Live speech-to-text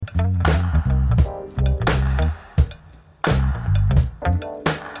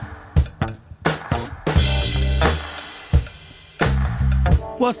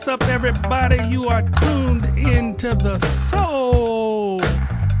What's up, everybody? You are tuned into the Soul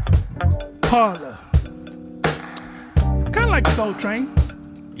Parlour. Kind of like Soul Train.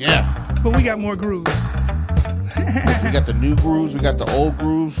 Yeah. But we got more grooves. We got the new grooves. We got the old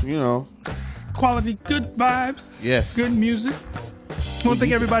grooves, you know. Quality, good vibes. Yes. Good music. I want to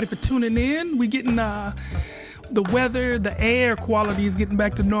thank everybody for tuning in. We getting the weather, the air quality is getting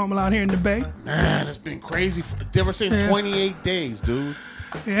back to normal out here in the Bay. Man, it's been crazy. They were saying 28 days, dude.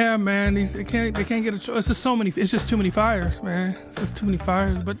 Yeah, man. They can't get a choice. It's just so many. It's just too many fires, man. It's just too many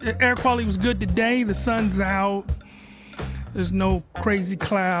fires. But the air quality was good today. The sun's out. There's no crazy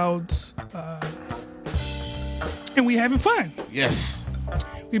clouds, and we having fun. Yes.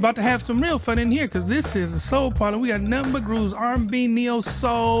 We about to have some real fun in here because this is a Soul Parlour. We got nothing but grooves, R&B, Neo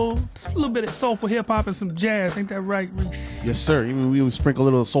Soul, a little bit of soulful hip hop and some jazz. Ain't that right, Reese? Yes, sir. Even we would sprinkle a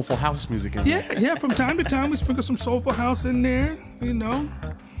little soulful house music in there. Yeah. From time to time, we sprinkle some soulful house in there. You know,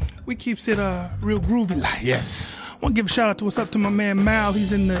 we keeps it real groovy like. Yes. I want to give a shout out to what's up to my man Mal.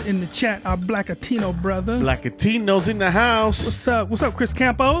 He's in the chat. Our Black Latino brother. Black Latino's in the house. What's up? What's up, Chris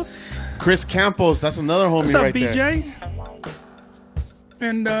Campos? Chris Campos. That's another homie What's up, right BJ? there.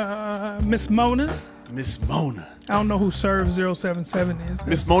 And Miss Mona. Miss Mona. I don't know who Serve 077 is.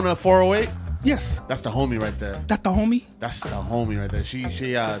 Miss Mona 408? Yes. That's the homie right there. That the homie? That's the homie right there. She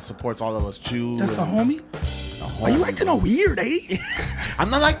supports all of us. That's the homie? Are you acting all weird, eh?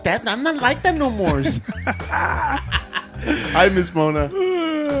 I'm not like that. I'm not like that no more. Hi, Miss Mona.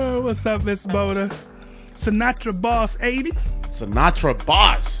 What's up, Miss Mona? Sinatra Boss 80. Sinatra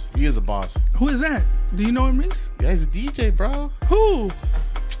Boss. He is a boss. Who is that? Do you know him, Reese? Yeah, he's a DJ, bro. Who?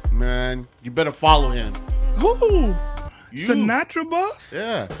 Man, you better follow him. Who? You. Sinatra Boss?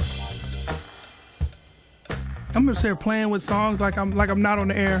 Yeah. I'm gonna start playing with songs like I'm not on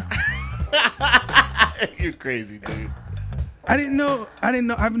the air. You're crazy, dude. I didn't know.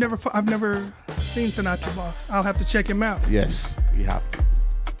 I've never seen Sinatra Boss. I'll have to check him out. Yes, you have to.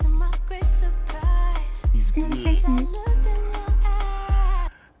 He's good.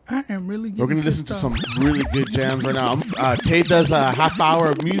 I am really. We're gonna listen to some really good jams right now. Tay does a half hour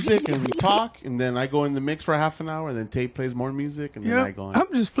of music and we talk, and then I go in the mix for a half an hour, and then Tay plays more music, and then I go on.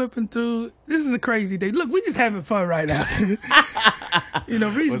 I'm just flipping through. This is a crazy day. Look, we just having fun right now. You know,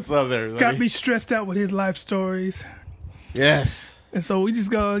 Reese what's up there? got me stressed out with his life stories. Yes. And so we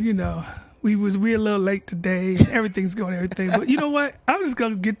just go, you know, we're a little late today. Everything's going everything. But you know what? I'm just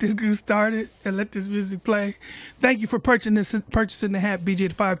going to get this groove started and let this music play. Thank you for purchasing the hat, BJ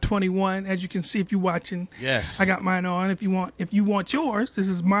the 521. As you can see, if you're watching, yes, I got mine on. If you want yours, this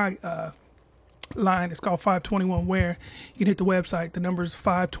is my line. It's called 521 Wear. You can hit the website. The number is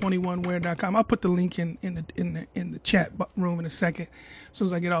 521wear.com. I'll put the link in the chat room in a second as soon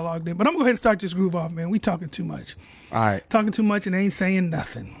as I get all logged in. But I'm going to go ahead and start this groove off, man. We talking too much. All right. Talking too much and ain't saying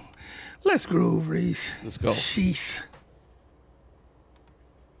nothing. Let's groove, Reese. Let's go. Sheesh.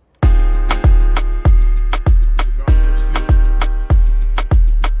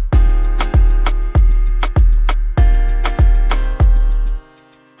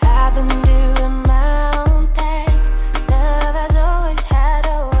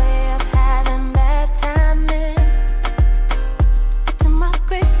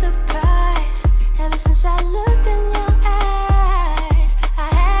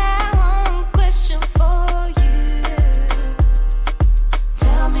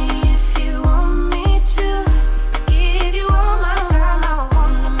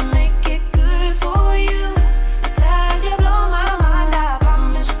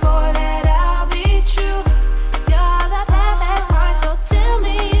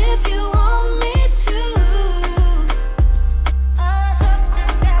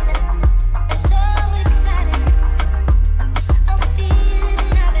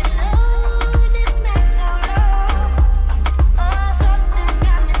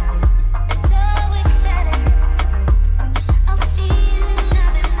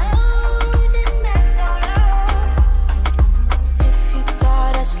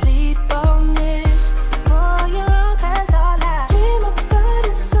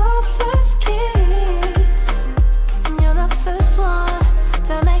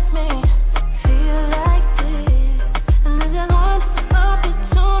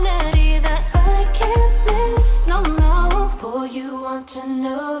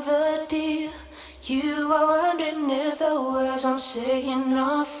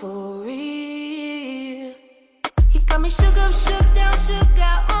 For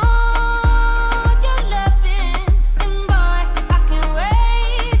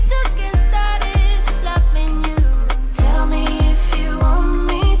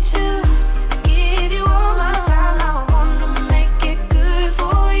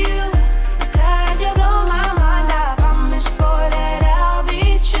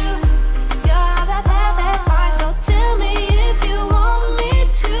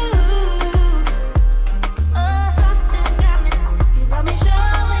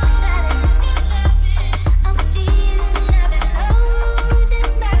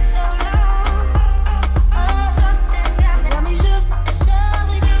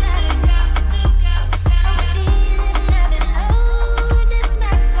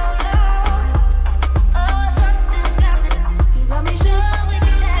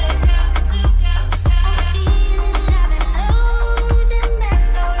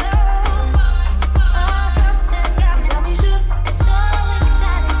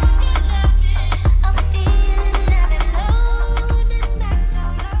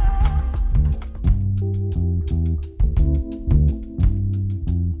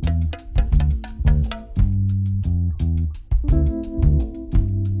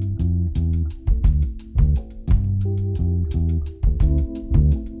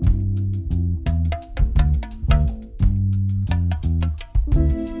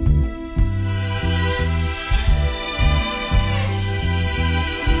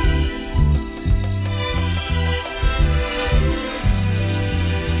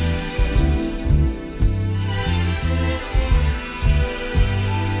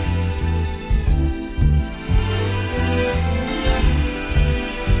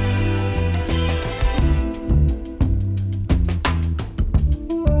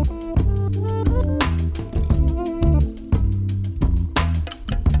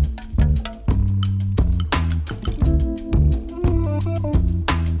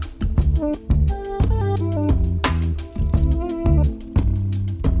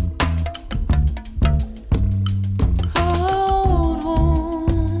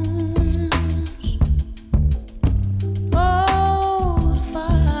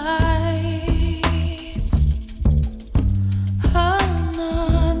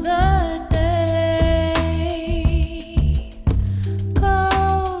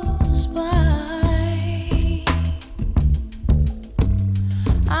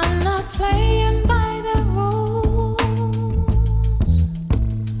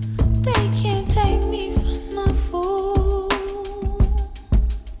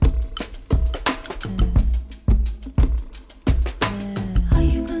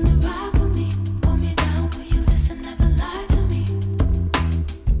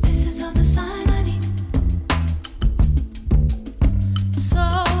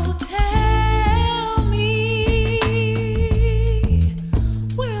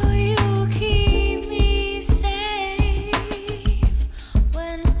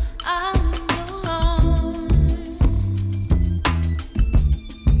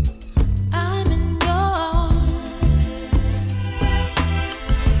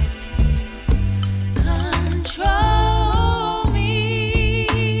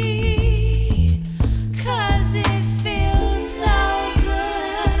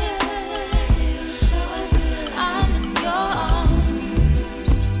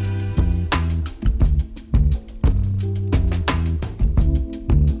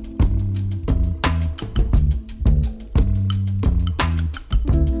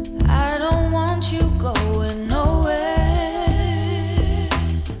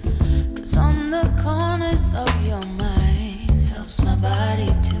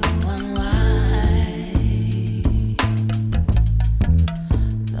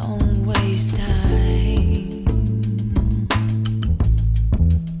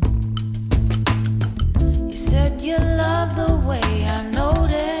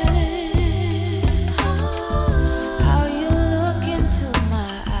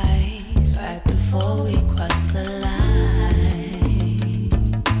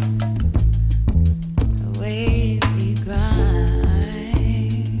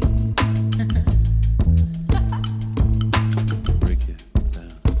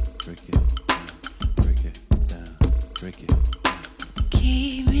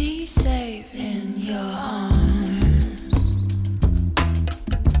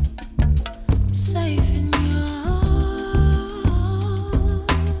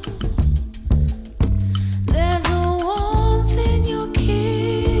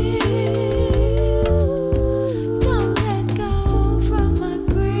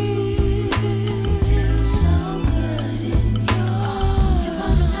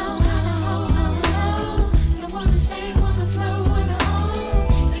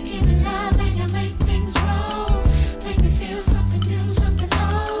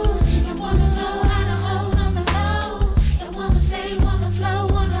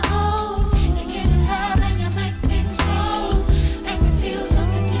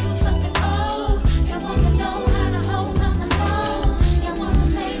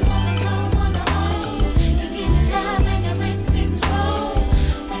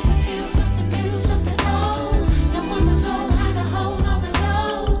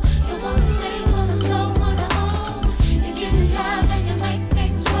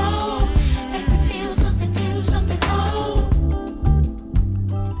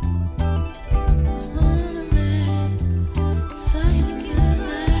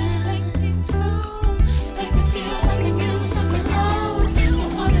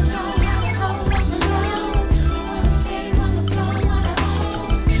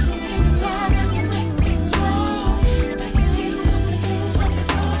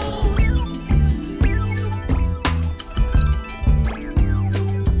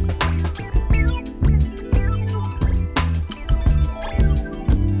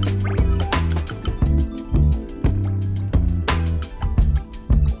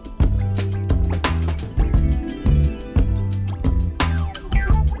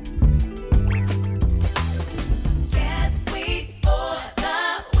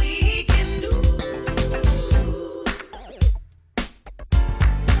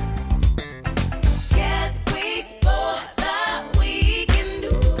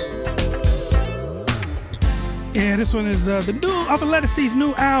Yeah, this one is the new off of Letter C's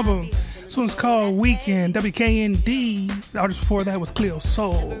new album. This one's called Weekend, WKND. The artist before that was Neo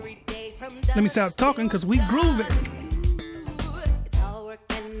Soul. Let me stop talking because we grooving. It's all work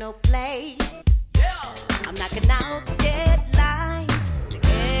and no play. I'm knocking out deadlines to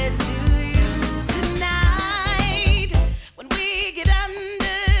get to you tonight. When we get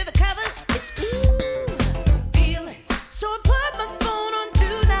under the covers, it's ooh, feelings. So I put my phone on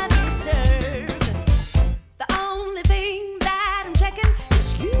Do Not Disturb. The only thing that I'm checking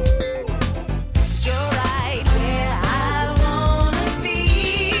is you. 'Cause you're right where I wanna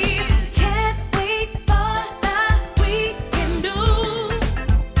be. Can't wait for the weekend.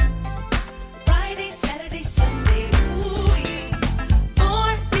 Friday, Saturday, Sunday, ooh,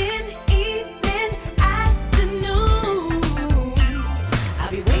 morning, evening, afternoon. I'll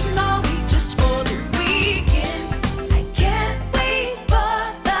be waiting all week just for the weekend. I can't wait for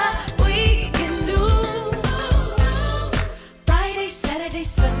the weekend. Friday, Saturday,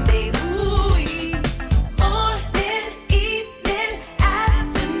 Sunday, ooh, morning, evening,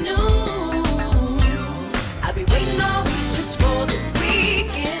 afternoon. I'll be waiting all week just for the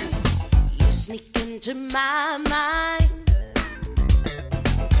weekend. You sneak into my mind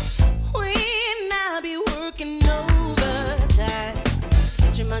when I be working overtime,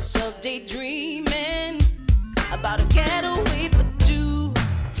 catching myself daydreaming about a getaway for two,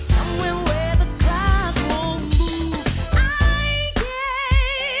 somewhere where the clouds won't move. I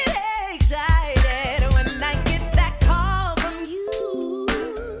get excited when I get that call from you.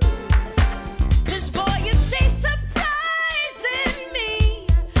 'Cause boy, you stay surprising me.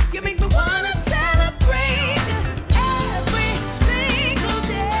 You make me wanna celebrate every single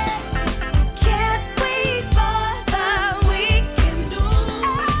day. Can't wait for the weekend. Ooh,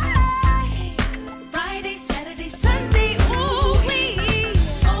 Friday, Saturday, Sunday. Ooh,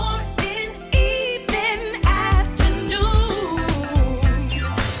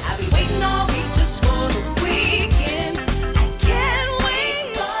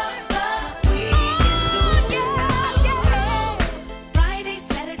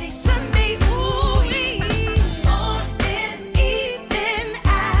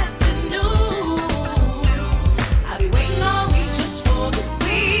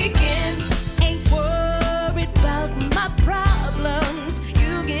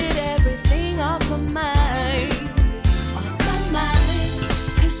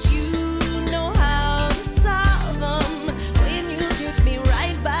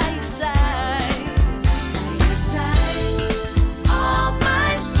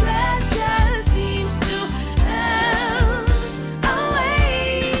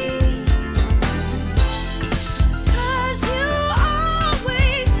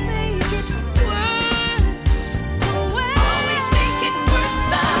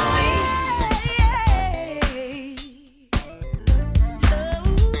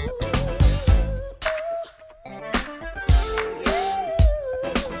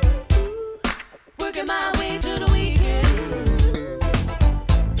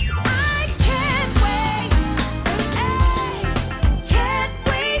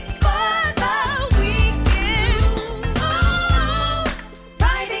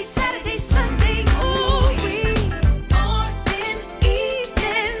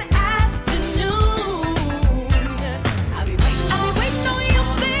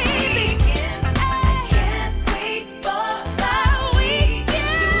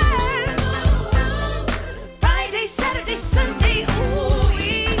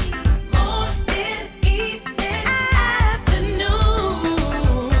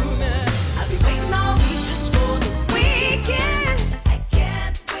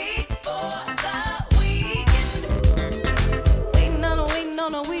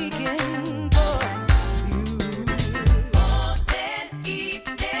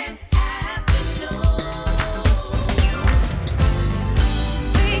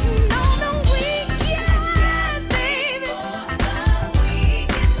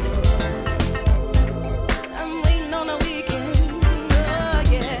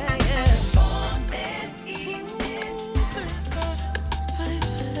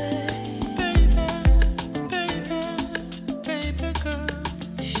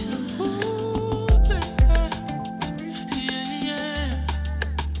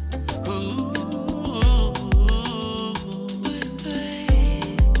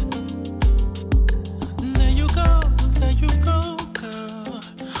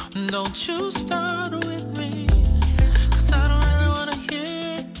 Don't you start with me, 'cause I don't really wanna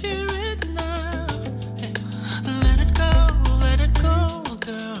hear it now. Hey, let it go,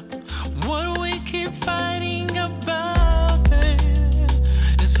 girl. What we keep fighting about, baby,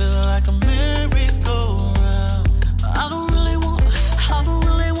 it's feeling like a merry-go-round. I don't really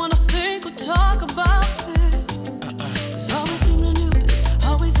wanna think or talk about it. 'Cause all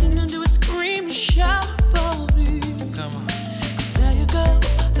we seem to do is scream and shout about it. Come on. 'Cause there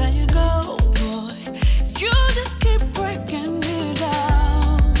you go, boy. You just keep breaking me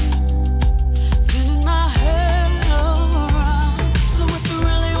down, spinning my head around. So if you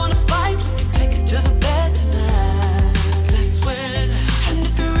really wanna fight, we can take it to the bed tonight. Let's win. And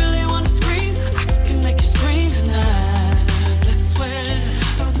if you really wanna scream, I can make you scream tonight. Let's win.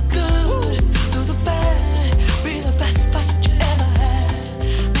 Through the good, through the bad, be the best fight you ever had.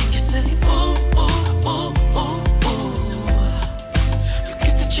 Make you say, ooh, ooh, ooh, ooh, ooh.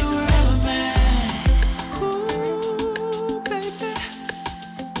 Forget that you were ever mad. Ooh, baby.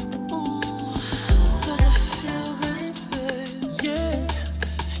 Ooh, does it feel good, babe? Yeah.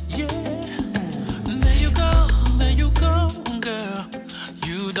 There you go, girl.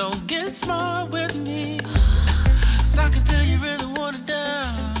 You don't get smart with me, so I can tell you really want it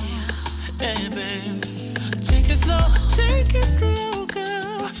down. Hey, babe, take it slow,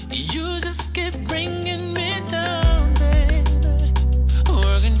 girl. You just keep bringing me down, baby.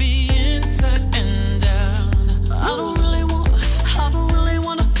 Working me inside and out. I don't really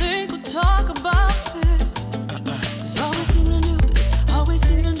wanna think or talk about it. 'Cause all we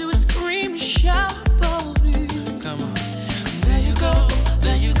seem to do is scream and shout about it. Come on.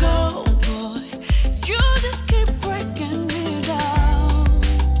 There you go, boy. You just keep breaking me down,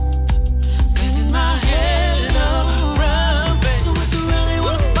 spinning my head around, baby. So if you really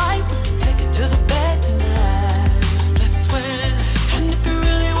wanna fight, we can take it to the bed tonight. Let's win. And if you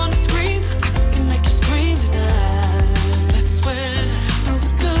really wanna scream, I can make you scream tonight. Let's win. Through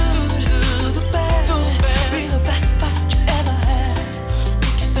the good, through the bad, be the best fight you ever had.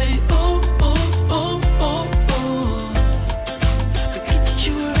 Make you say, ooh, ooh, ooh, ooh, ooh. Forget that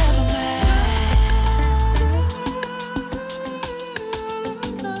you were ever mad.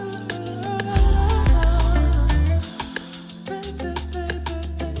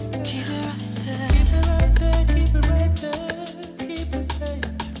 Keep it right there. Keep it right there. Keep it right there. Keep it, baby.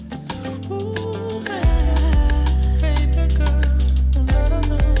 Ooh, baby girl.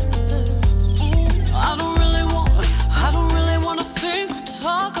 I don't really wanna think or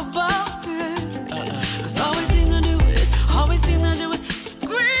talk about it. 'Cause all we seem to do is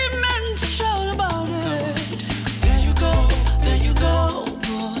scream and shout about it. 'Cause there you go,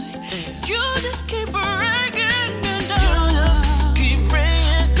 boy. You just keep breaking me down. You just keep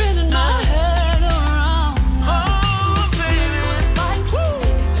spinning my head around. Oh, baby, fight.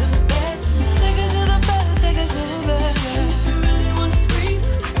 Take it to the bed tonight. Take it to the bed. And if you really wanna scream,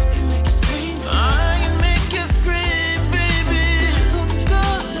 I can make you scream. I can make you scream, baby. Through the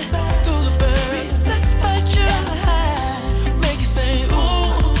good, through the bad, be the best fight you ever had. Make you say, ooh,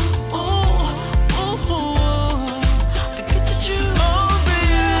 ooh, ooh, ooh. Forget that you, baby,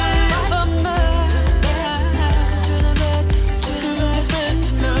 ever mad. To the bed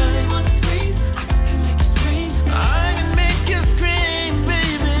tonight. Really wanna scream, I can make you scream. I can make you scream,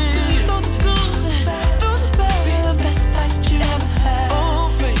 baby. Through the good, through the bad, be the best fight you ever had. Oh,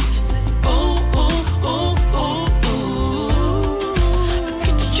 baby, you say, ooh, ooh, ooh, ooh, ooh.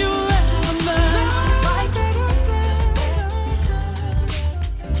 Forget that you were ever mad.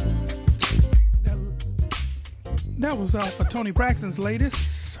 That was for Tony Braxton's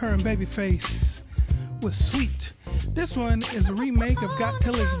latest, her and Babyface with Sweet. This one is a remake of Got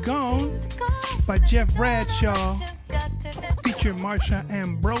Till It's Gone by Jeff Bradshaw, featuring Marsha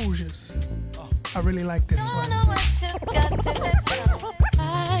Ambrosius. I really like this one.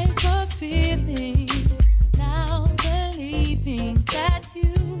 I've a feeling, now believing that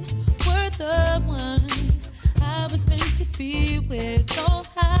you were the one I was meant to be with. Oh,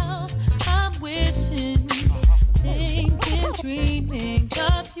 how I'm wishing, thinking, dreaming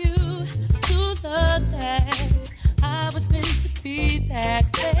of you, to love that I was meant to be that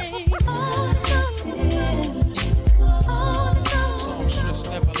way. Oh, no. Oh, no. Songstress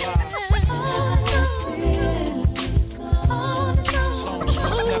never lies.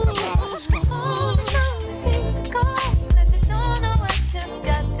 Songstress never lies.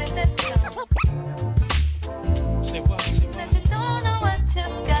 Say what?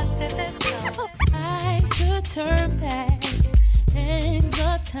 I could turn back hands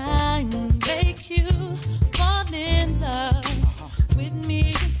of time, make you fall in love with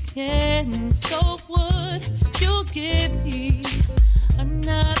me again. So would you give me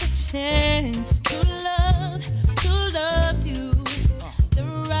another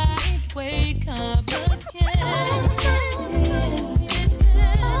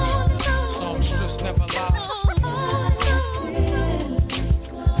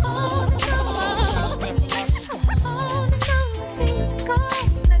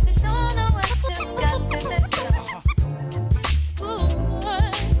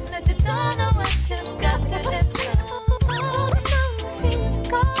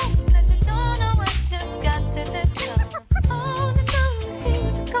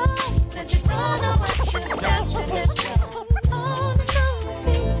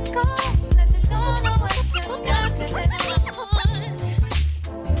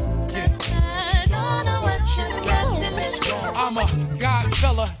I'm a God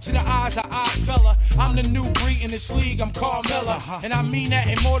fella, to the eyes of odd fella. I'm the new breed in this league, I'm Carmella. And I mean that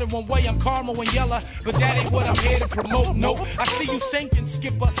in more than one way, I'm Carmel and Yella. But that ain't what I'm here to promote, no. I see you sinking,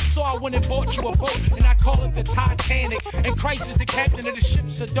 skipper, so I went and bought you a boat. And I call it the Titanic. And Christ is the captain of the ship,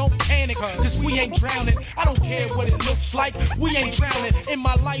 so don't panic. Cause we ain't drowning, I don't care what it looks like. We ain't drowning in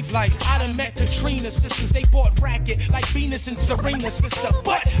my life. Like I done met Katrina sisters, they bought racket like Venus and Serena sister.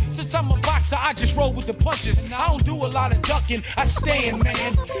 But since I'm a boxer, I just roll with the punches. I don't do a lot of ducking, I stand,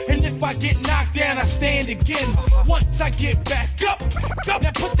 man. And if I get knocked down, I stand again. Once I get back up, now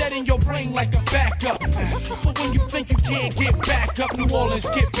put that in your brain like a backup. For when you think you can't get back up, New Orleans,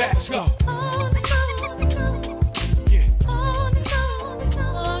 get back up. Yeah.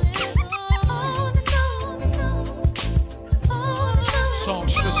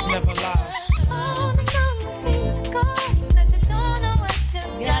 Songs just never lies.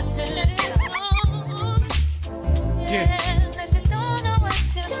 Yeah.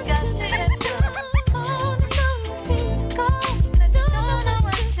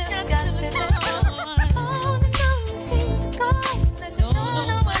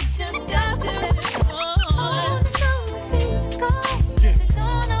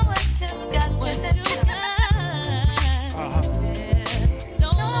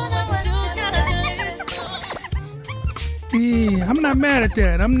 Yeah, I'm not mad at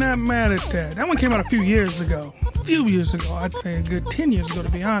that. I'm not mad at that. That one came out a few years ago. I'd say a good 10 years ago, to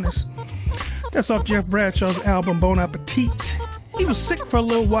be honest. That's off Jeff Bradshaw's album Bon Appetit. He was sick for a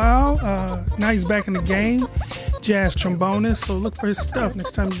little while. Now he's back in the game. Jazz trombonist, so look for his stuff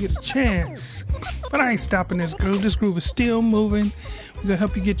next time you get a chance. But I ain't stopping this groove. This groove is still moving. We're going to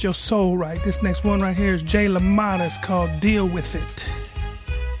help you get your soul right. This next one right here is Jay LaMotta. It's called Deal With It.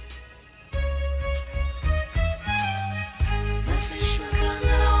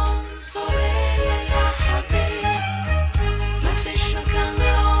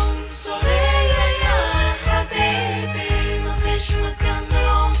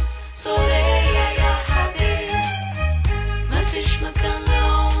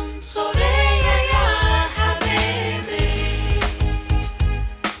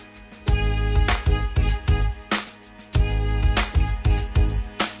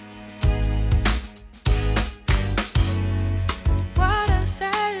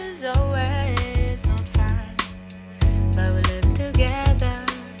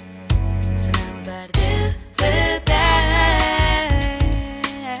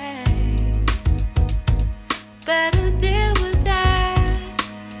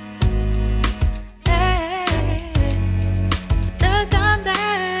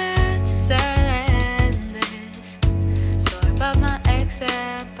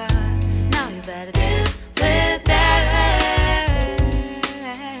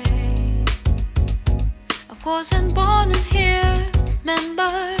 Wasn't born in here,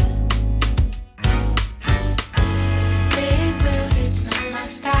 remember? Being rude is not my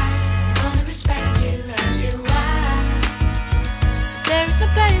style. Gonna respect you as you are. There is no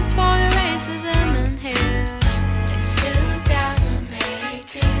place for your racism in here. It's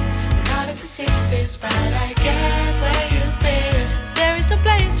 2018, you're not at the 60s, but I get where you've been. There is no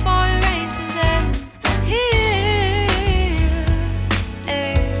place for your racism here.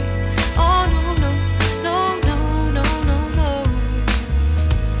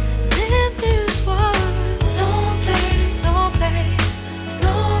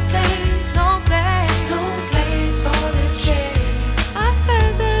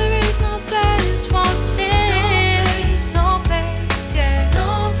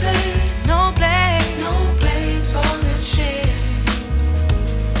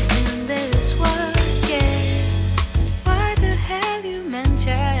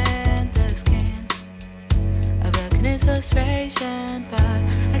 Frustration, but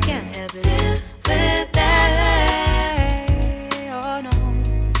I can't help it. Deal with that. Oh no.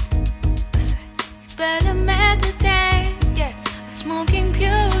 I say, you better meditate. Yeah, I'm smoking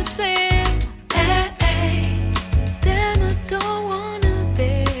pure spliff. Hey, hey. Damn, I don't wanna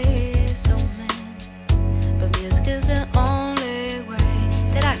be so mean, but music is the only way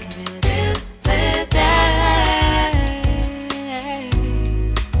that I can really deal with that.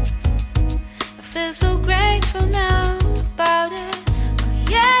 I feel so grateful now about it.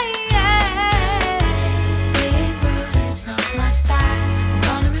 Oh, yeah. Being rude is not my style. I'm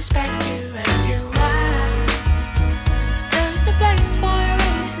gonna respect you as you are. There's the place for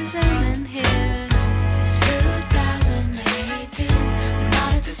racism.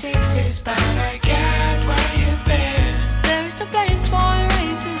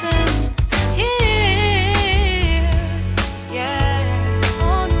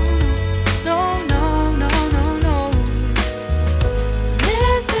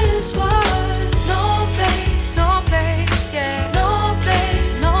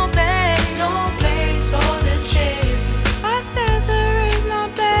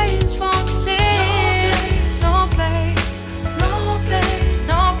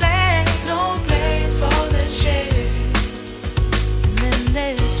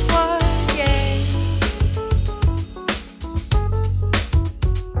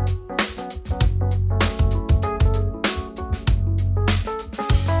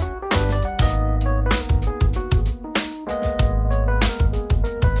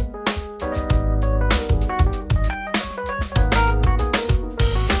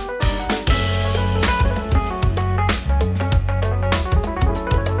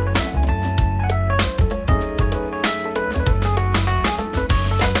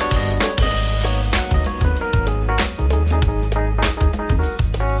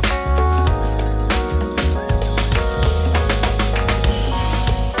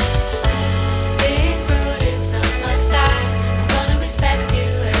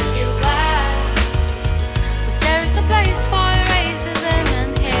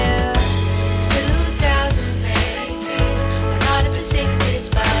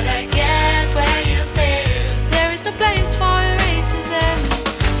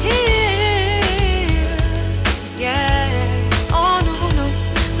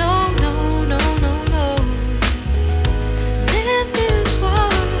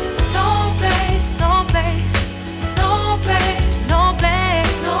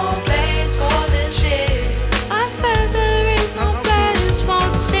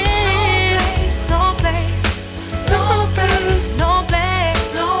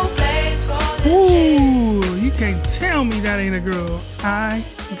 can't tell me that ain't a groove. I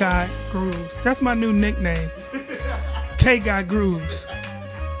got grooves. That's my new nickname. Tay got grooves.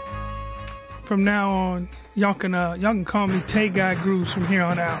 From now on, y'all can call me Tay got grooves from here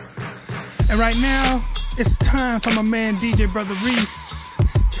on out. And right now, it's time for my man DJ Brotha Resse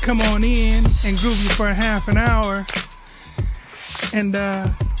to come on in and groove you for a half an hour. And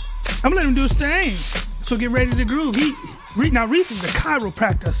I'm gonna let him do his thing. So get ready to groove. Now Resse is the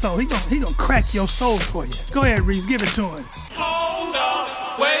chiropractor, so he gonna crack your soul for you. Go ahead, Resse, give it to him. Hold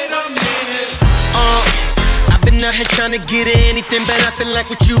up, wait a minute. I've been out here trying to get anything, but I feel like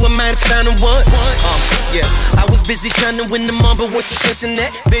with you I might have found a one. Yeah, I was busy trying to win the mom, but what's the sense in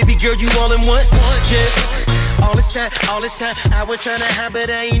that? Baby girl, you all in one. Yeah, all this time, I was trying to hide, but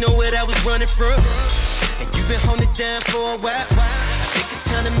I ain't know what I was running from. And you've been holding it down for a while. I think it's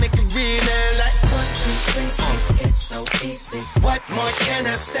time to make it real now, like 1, 2, 3, it's so easy. What more can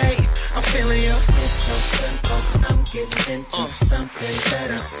I say? I'm feeling you. It's so simple. I'm getting into something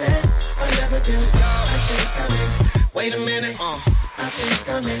that I said I'll never do. I think I'm in. Wait a minute. I think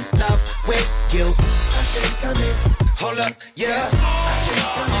I'm in love with you. I think I'm in. Hold up, yeah. I think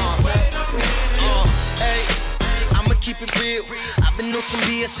I'm in. Hey, I'ma keep it real. I've been on some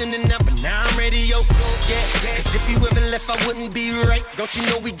BS in and out, but now I'm ready, yo. Yeah, cause if you ever left, I wouldn't be right. Don't you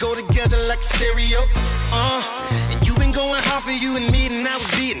know we go together like stereo? And you been going hard for you and me, and I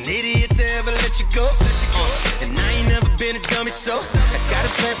would be an idiot to ever let you go. And I ain't never been a dummy, so I got a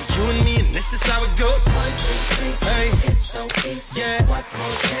plan for you and me, and this is how it goes. 1, 2, 3, hey, it's so easy. Yeah, what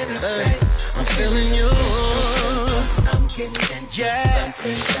more can I say? I'm feeling you. I'm getting into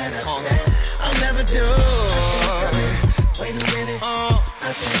something that I said I'll never do. Wait a minute, I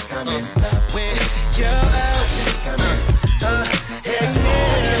think I'm in love with you. I think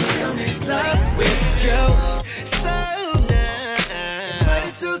I'm in love with you. So now, but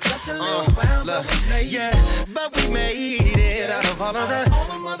it took us a little while, but we made it. Out of all of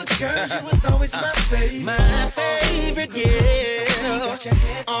the mother girls, you was always my favorite. My favorite, yeah. You got your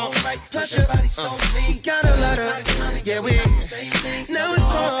head all right, plus your body so clean. You got a lot of money, yeah, we know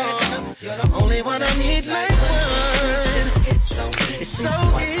it's all. You're the only one I need like one. It's so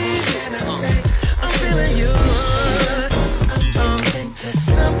easy, and I say I'm feeling you. I'm into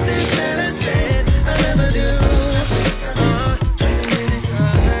something that I said I'll never do. Wait a minute,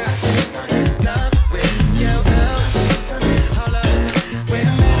 I'm in love with you. Hold up, wait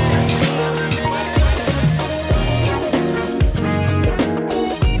a minute.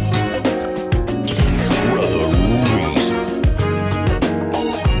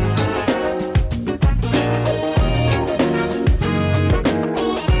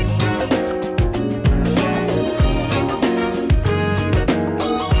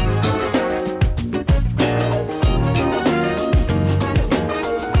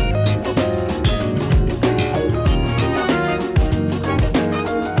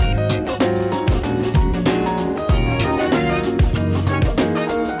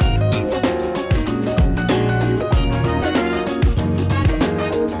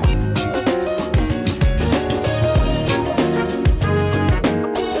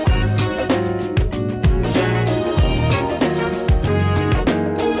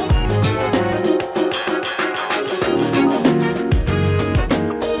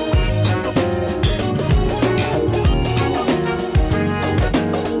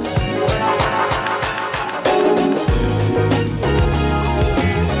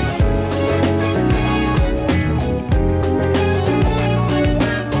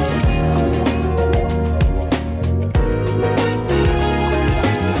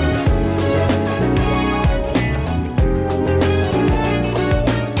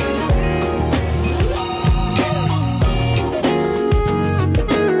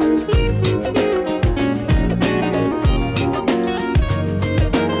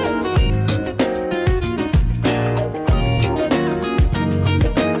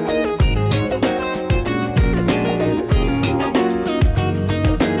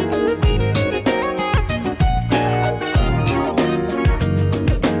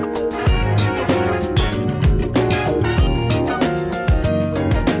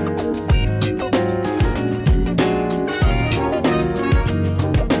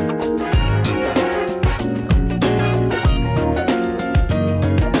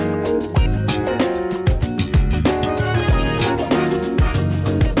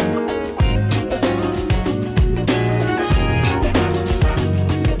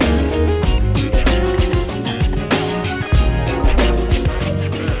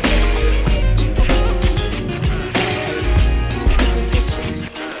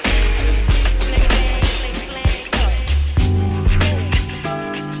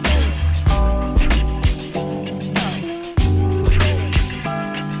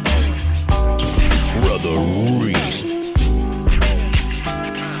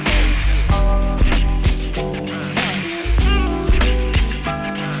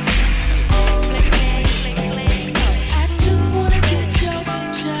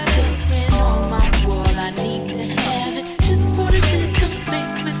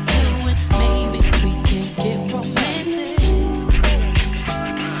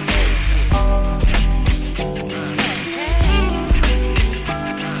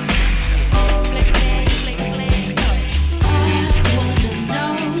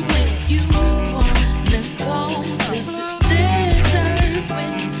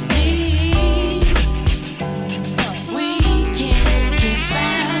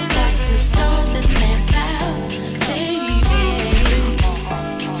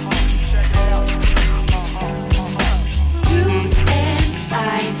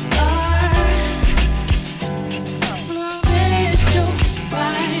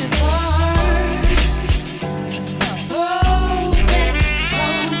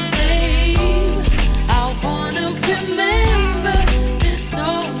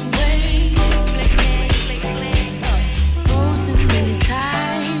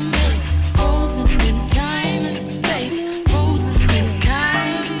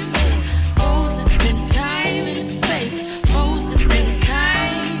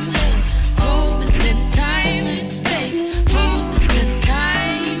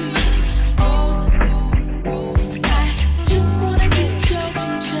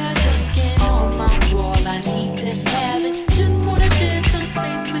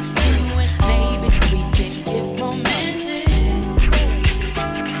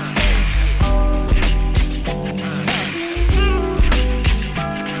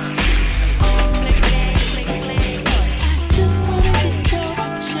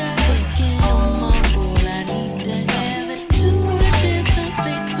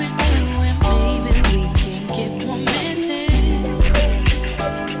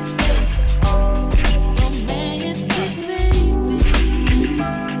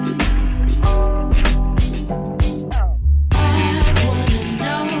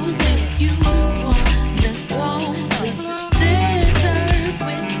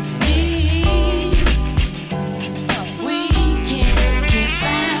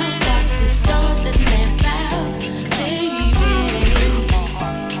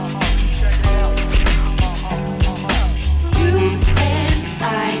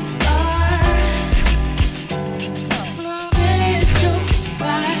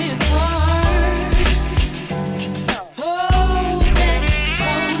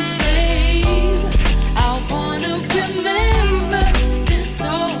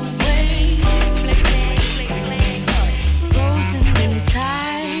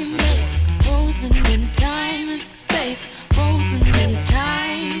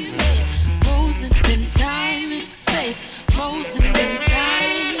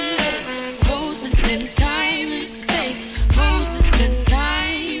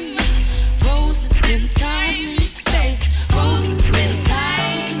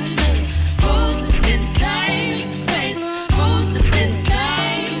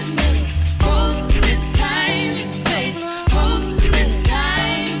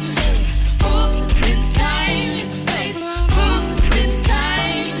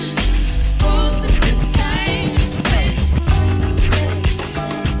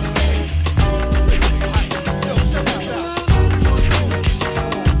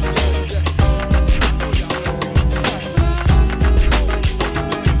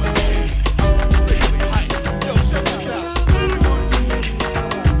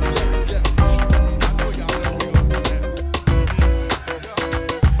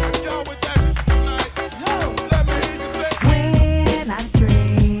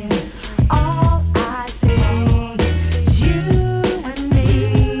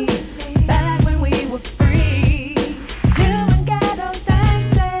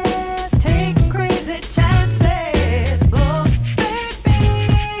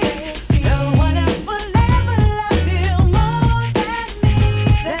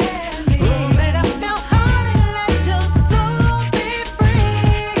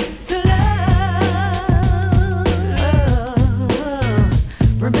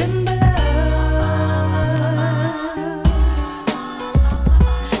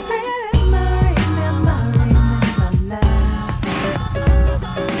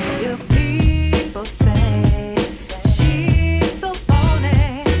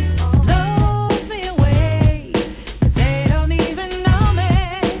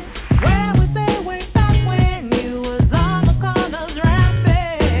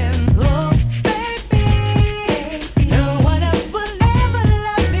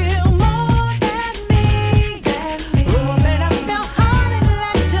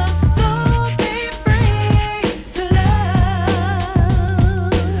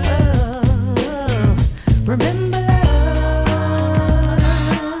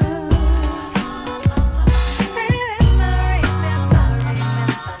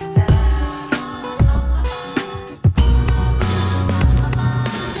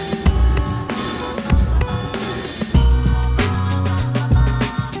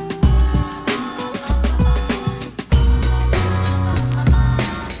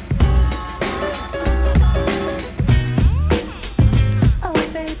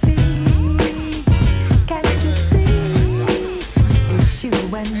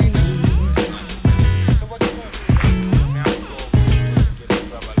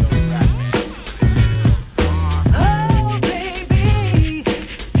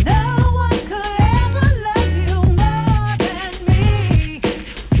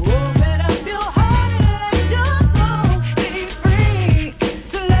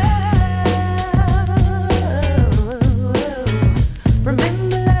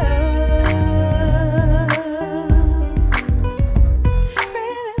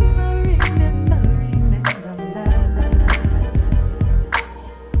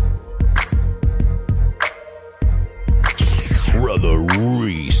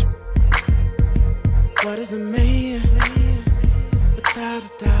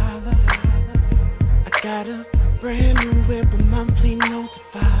 to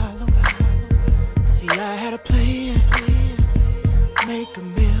follow. See, I had a plan, make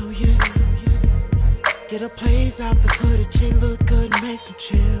 $1 million. Get a place out the hood, a chick look good, and make some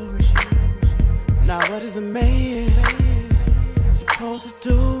children. Now what is a man supposed to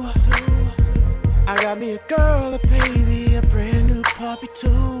do? I got me a girl, a baby, a brand new puppy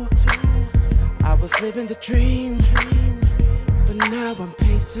too. I was living the dream, but now I'm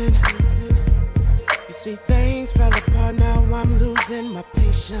pacing. You see things fell apart, now I'm losing my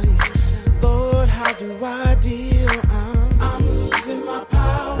patience. Lord, how do I deal? I'm losing my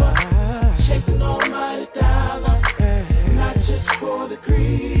power, chasing almighty dollar, not just for the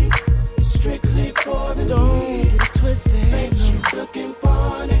greed, strictly for the don't need. Get it twisted. Bank chick looking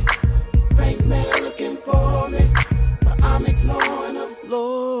funny, bank man looking for me, but I'm ignoring them.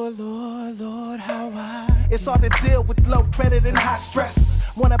 Lord, Lord, Lord, how I. It's hard to deal with low credit and high stress.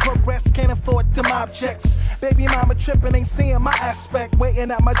 Wanna progress, can't afford them objects. Baby mama tripping, ain't seeing my aspect. Waiting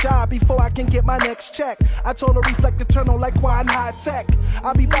at my job before I can get my next check. I told her reflect eternal like wine high tech.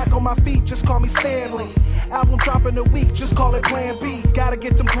 I'll be back on my feet, just call me Stanley. Album dropping a week, just call it Plan B. Gotta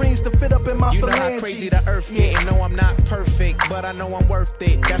get them greens to fit up in my phalanges. You know how crazy the earth getting. No, I'm not perfect, but I know I'm worth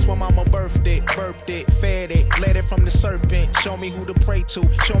it. That's why mama birthed it, burped it, fed it, led it from the serpent. Show me who to pray to,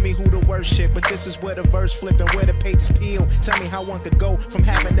 show me who to worship. But this is where the verse flip and where the pages peel. Tell me how one could go from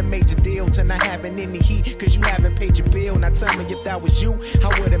having a major deal to not having any heat, cause you haven't paid your bill. Now tell me if that was you, how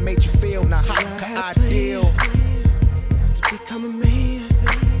would it make you feel? Now how could I deal to become a man?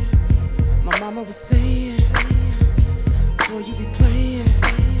 My mama was saying, boy, you be playing,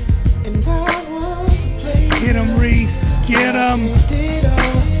 and I was playing. Get him, Reese. Get him.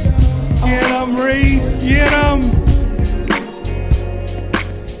 Get him, Reese. Get him.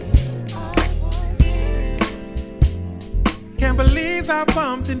 Can't believe I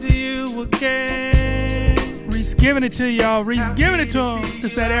bumped into you again. Reese giving it to y'all. Reese giving it to him.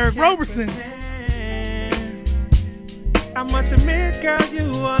 It's that Eric Roberson. I must admit, girl,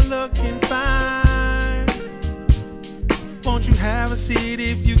 you are looking fine. Won't you have a seat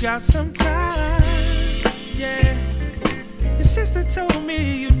if you got some time? Yeah. Your sister told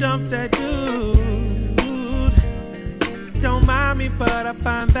me you dumped that dude. Don't mind me, but I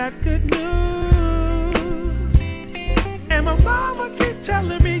find that good news. And my mama keep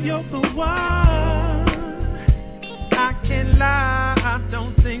telling me you're the one. I can't lie, I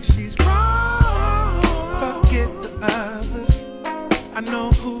don't think she's wrong. Forget the others, I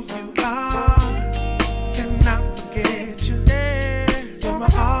know who you are. Cannot forget you. You're my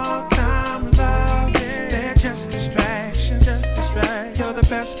all-time love. They're just distractions, You're the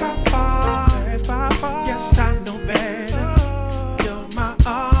best by far. Yes, I know better. You're my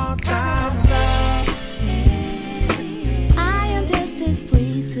all-time love. I am just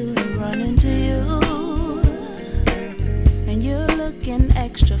displeased to run into you, and you're looking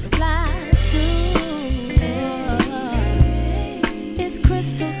extra fly too. It's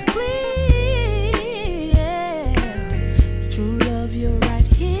crystal clear, true love, you're right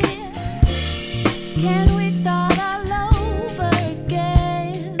here. Can we start all over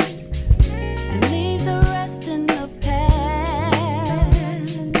again and leave the rest in the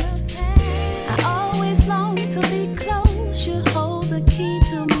past? I always long to be close, you hold the key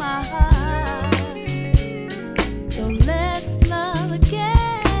to my heart. So let's love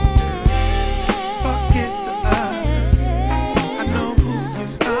again. Forget the others, I know who you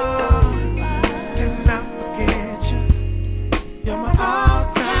are. Cannot forget you. You're my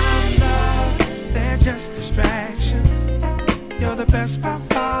all-time love. They're just distractions. You're the best by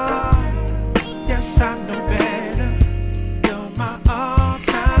far. Yes, I know better. You're my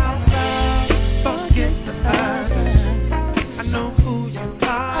all-time love. Forget the others, I know who you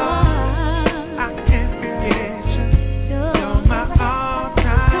are. I can't forget you. You're my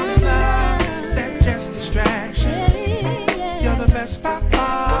all-time love. They're just distractions. You're the best by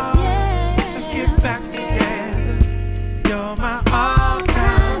far. Let's get back together. You're my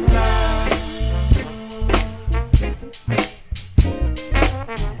all-time love.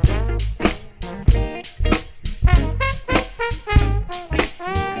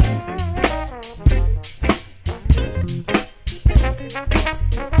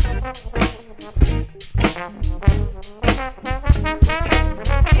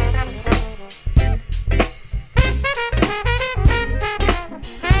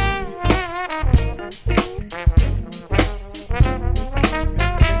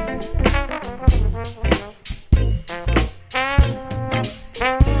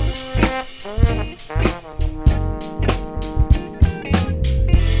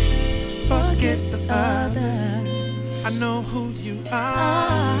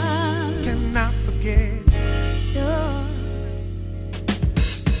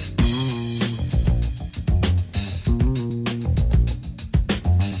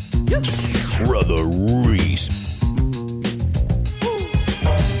 Brotha Resse.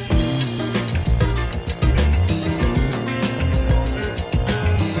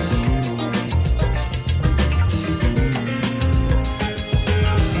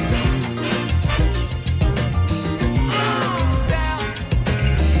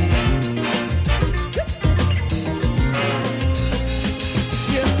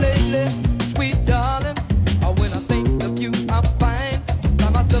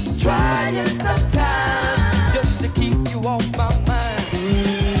 Trying sometimes just to keep you off my mind.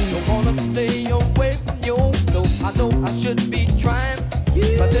 Don't wanna stay away from you. No, I know I should be trying,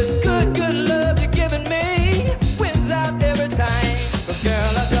 but this good love you're giving me wins out every time. 'Cause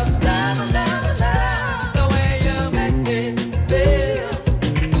girl, I just love the way you make me feel.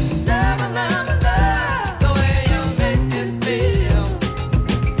 Love the way you make me feel.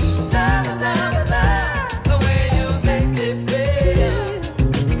 Love the way you make me feel.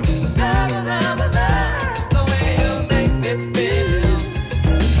 The way you make me feel.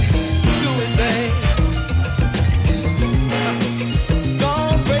 Do it, babe.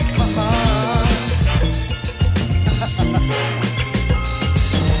 Don't break my heart.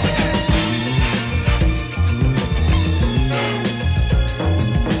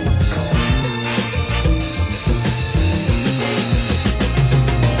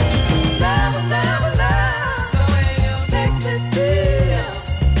 Love, the way you make me feel.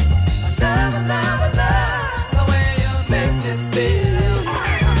 Love, the way you make me feel.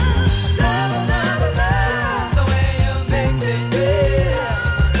 Love, the way you make me feel.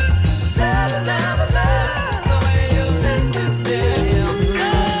 Love, the way you make me feel.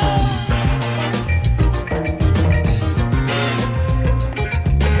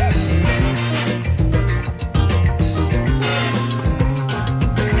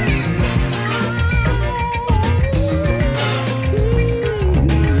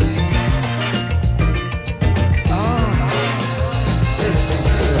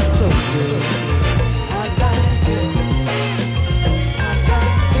 So good. I like it. I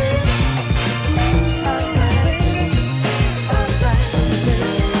like it. I like it. I like it.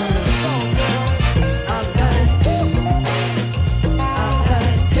 So good. I like it. I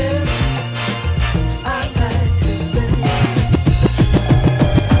like it. I like it.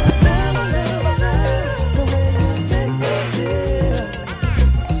 Love, the way you make me feel.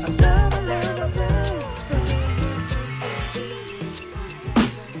 Love,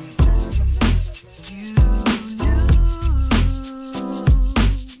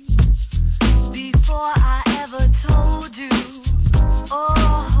 Before I ever told you,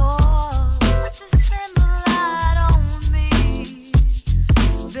 to send the light on me,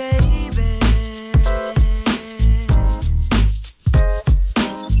 baby.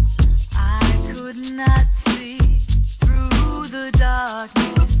 I could not see through the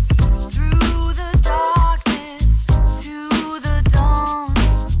darkness to the dawn.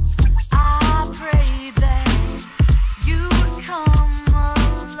 I prayed that you'd come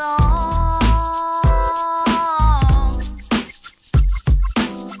along.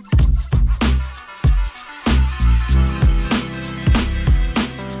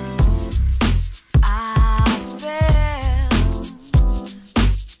 I felt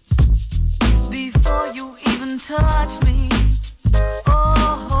before you even touched me.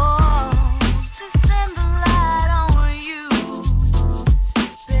 To send the light on you,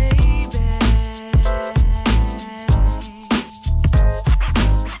 baby.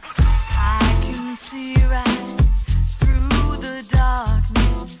 I can see right through the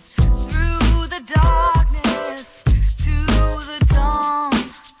darkness to the dawn.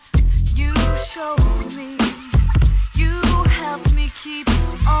 You showed me, you helped me keep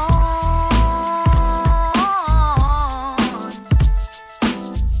on.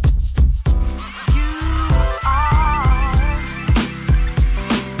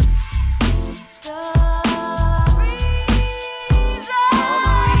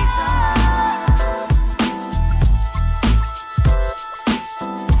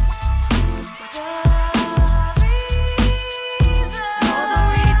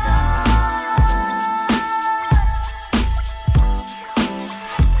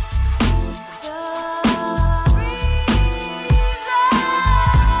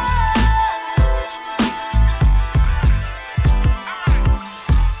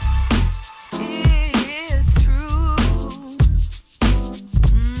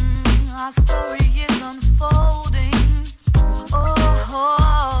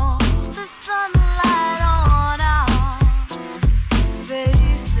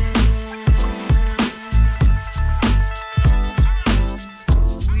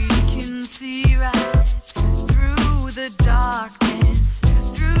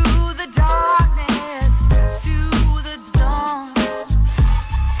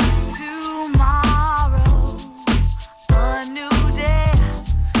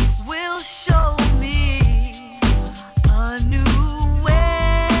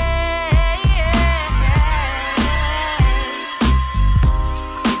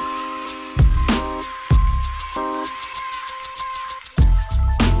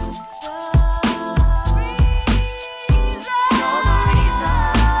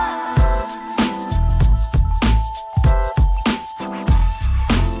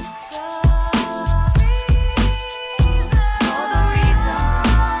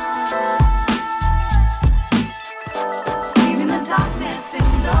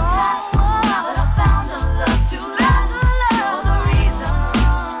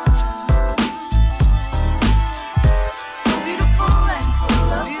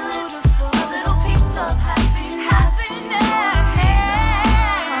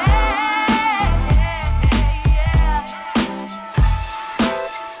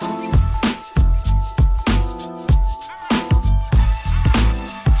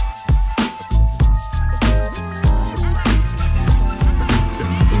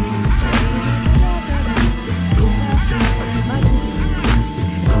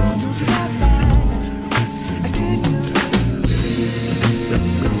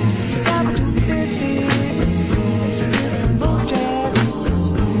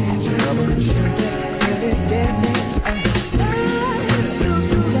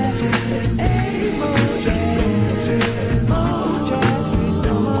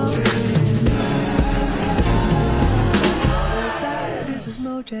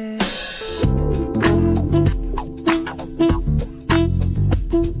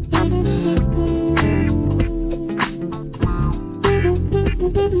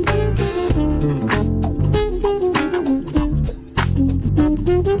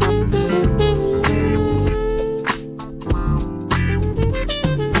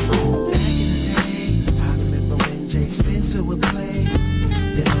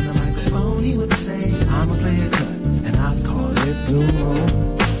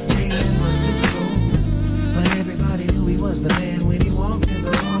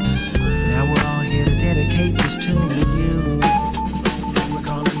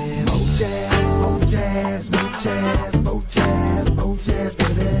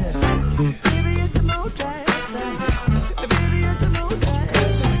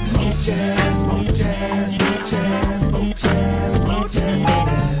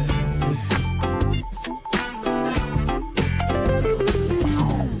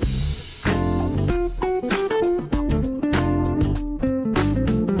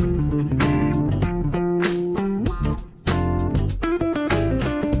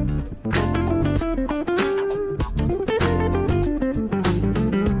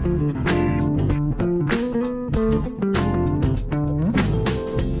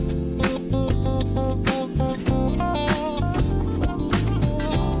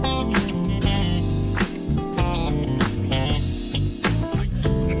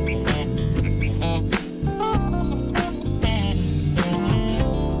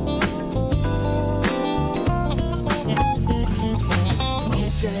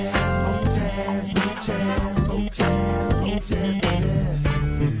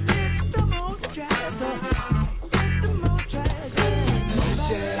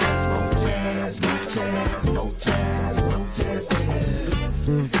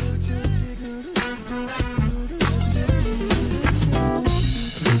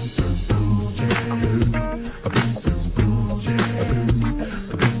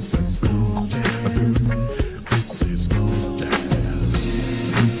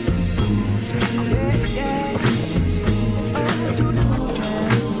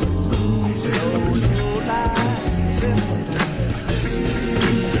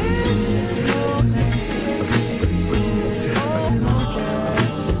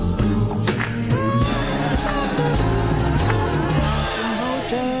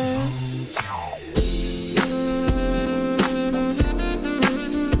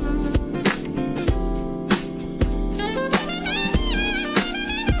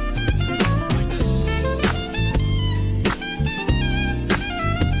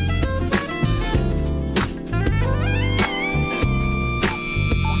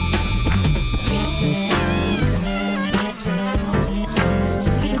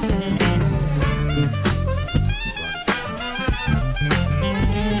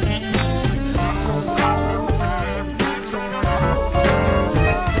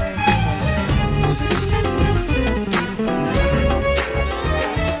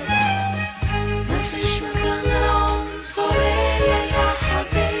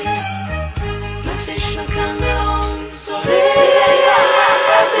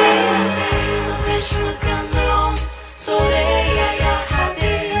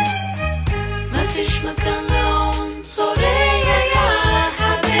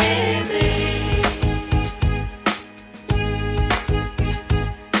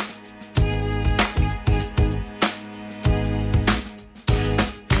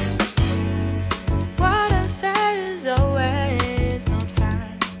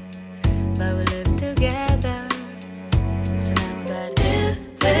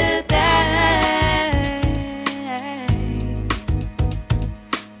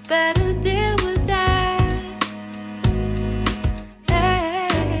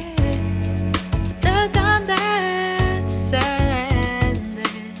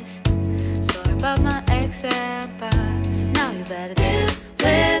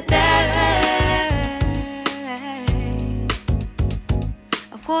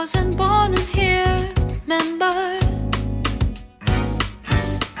 wasn't born in here, remember?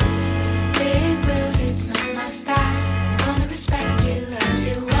 Being rude is not my style. Gonna respect you as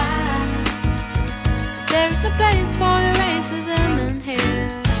you are. There's no place for your racism in here.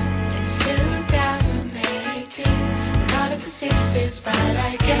 It's 2018. We're not at the 60s, but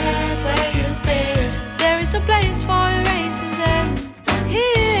I get where you've been. There is no place for your racism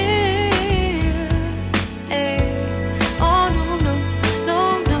here. There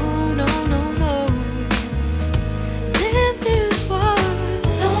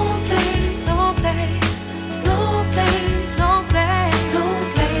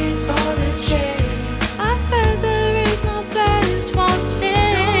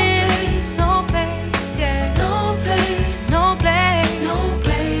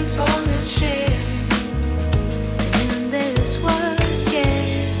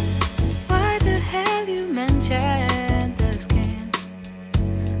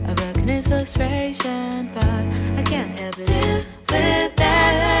situation, but I can't help it. Live with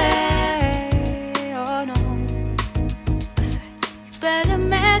that. Oh no. I say, you better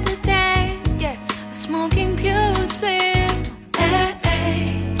meditate. Yeah, I'm smoking pure spliff. Hey,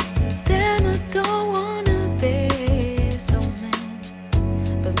 hey. Then I don't wanna be so mean,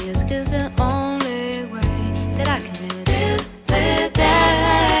 but music is the only way that I can live with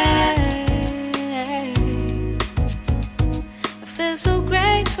that. I feel so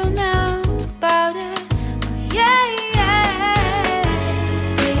grateful now about it. Oh, yeah, yeah.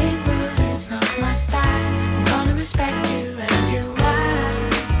 Being rude is not my style. I'm gonna respect you as you are.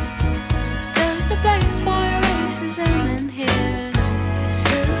 There's the place for your racism in here.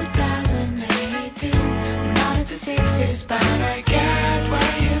 2018, we're not at the 60s, but I get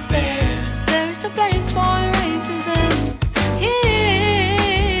where you've been. There's the place for your racism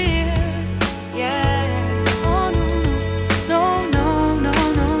here. Yeah. Oh no, no, no, no,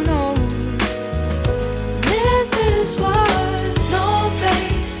 no, no. Live this world, no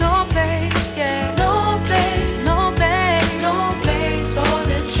place, yeah, no place, no place, no place for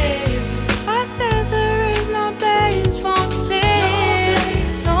the chill. I said there is no place for the sick.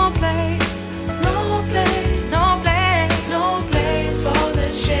 No place, no place, no place, no place for the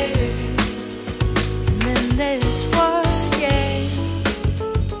chill. And then this world, yeah.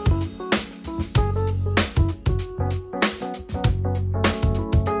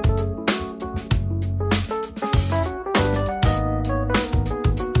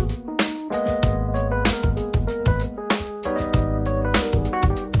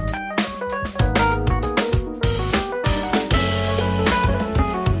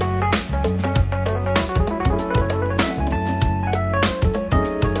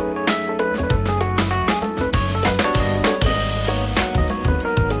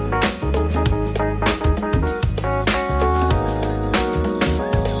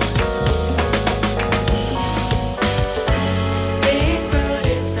 Being rude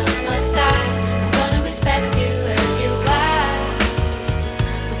is not my style. I'm gonna respect you as you are.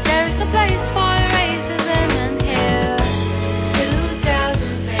 But there's no place for racism in here.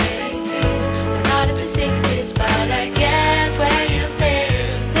 2018, we're not in the 60s, but I get where you've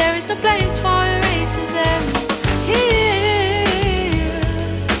been. There is no place for racism here.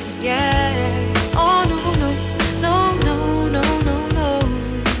 Yeah. Oh no, no, no, no, no, no, no.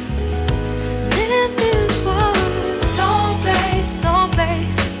 Live this world, no place, no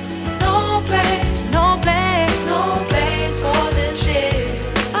place, no place, no place, no place for the shit.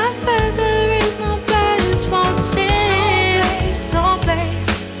 I said there is no place for the shit. No place,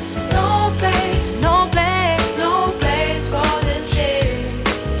 no place, no place, no place for the shit.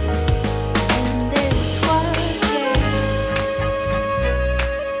 In this world, yeah.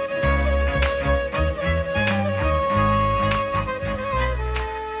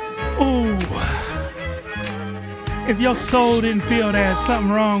 Ooh. If your soul didn't feel that,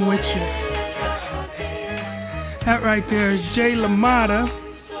 something wrong with you. That right there is Jay LaMotta.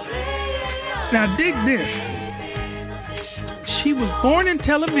 Now dig this. She was born in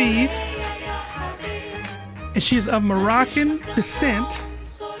Tel Aviv, and she is of Moroccan descent,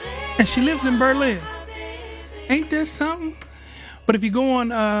 and she lives in Berlin. Ain't that something? But if you go on,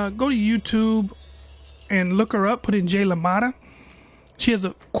 go to YouTube and look her up, put in Jay LaMotta. She has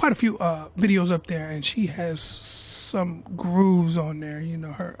quite a few videos up there, and she has some grooves on there. You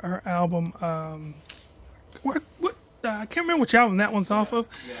know, her album. I can't remember which album that one's off of.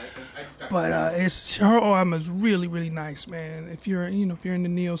 But it's her album is really, really nice, man. If you're into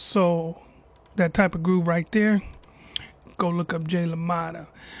Neo Soul, that type of groove right there, go look up Jay LaMotta.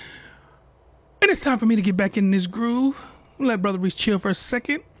 And it's time for me to get back in this groove. I'm gonna let Brotha Resse chill for a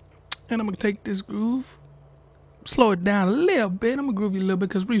second, and I'm gonna take this groove, slow it down a little bit. I'm gonna groove you a little bit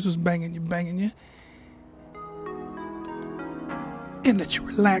because Resse was banging you, and let you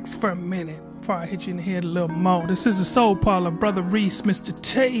relax for a minute before I hit you in the head a little more. This is the Soul Parlour, Brotha Resse, Mr.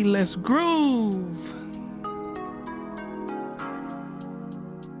 Tay. Let's groove.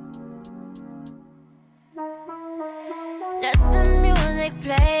 Let the music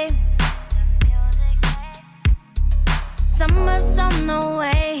play. Summer's on the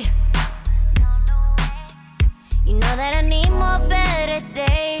way. You know that I need more better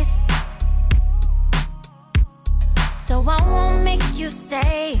days. So I won't make you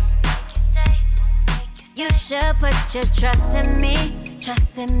stay. You should put your trust in me,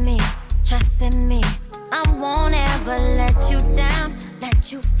 trust in me, trust in me. I won't ever let you down,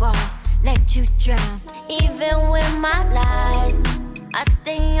 let you fall, let you drown. Even with my lies, I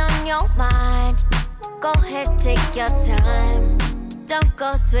stay on your mind. Go ahead, take your time. Don't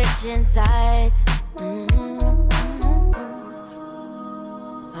go switching sides.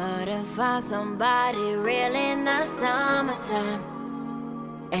 Hard to find somebody real in the summertime.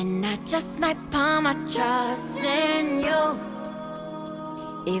 And I just might put my trust in you.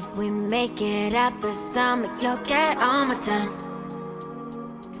 If we make it out the summer, you'll get all my time.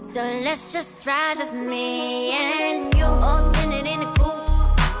 So let's just ride, just me and you. All tinted in the coupe,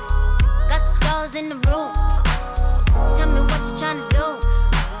 got the stars in the roof. Tell me what you're trying to do,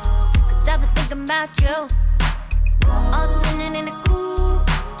 cause I've been thinking about you. All tinted in the coupe,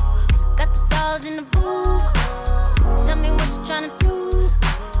 got the stars in the roof. Tell me what you're trying to do,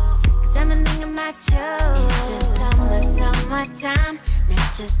 cause I've been thinking about you. It's just summertime.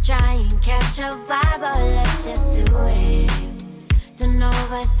 Let's just try and catch a vibe, or let's just do it. Don't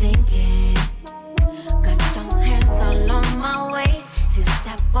overthink it. Got your hands all on my waist.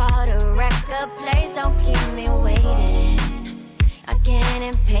 Two-step water, record plays. Don't keep me waiting. I get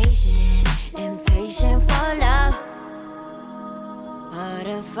impatient for love. Hard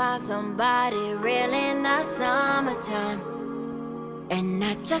to find somebody real in the summertime. And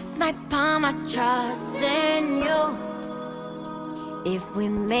I just might put my trust in you. If we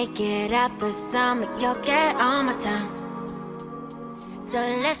make it out the summer, you'll get all my time. So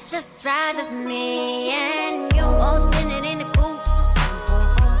let's just ride, just me and you. All tinted in the coupe,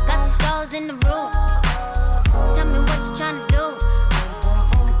 got the stars in the roof. Tell me what you're trying to do,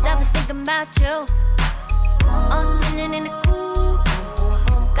 cause I've been thinking about you. All tinted in the coupe,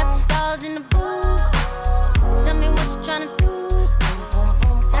 got the stars in the roof. Tell me what you're trying to do,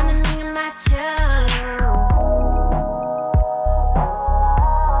 cause I've been thinking about you.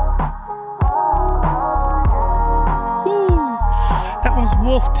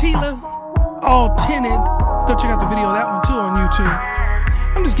 Wolf Tila, all tinted. Go check out the video of that one too on YouTube.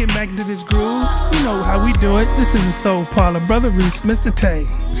 I'm just getting back into this groove. You know how we do it. This is the Soul Parlour. Brother Resse, Mr. Tay.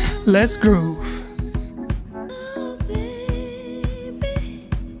 Let's groove.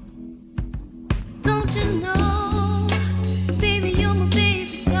 Don't you know, baby, you're my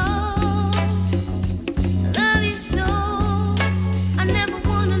baby doll. I love you so, I never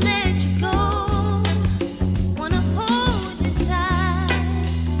wanna let you go. Wanna hold you tight,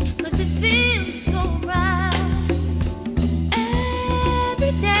 cause it feels so right.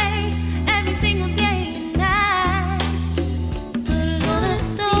 Every day, every single day and night. Put it on a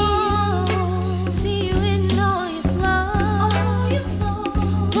soul.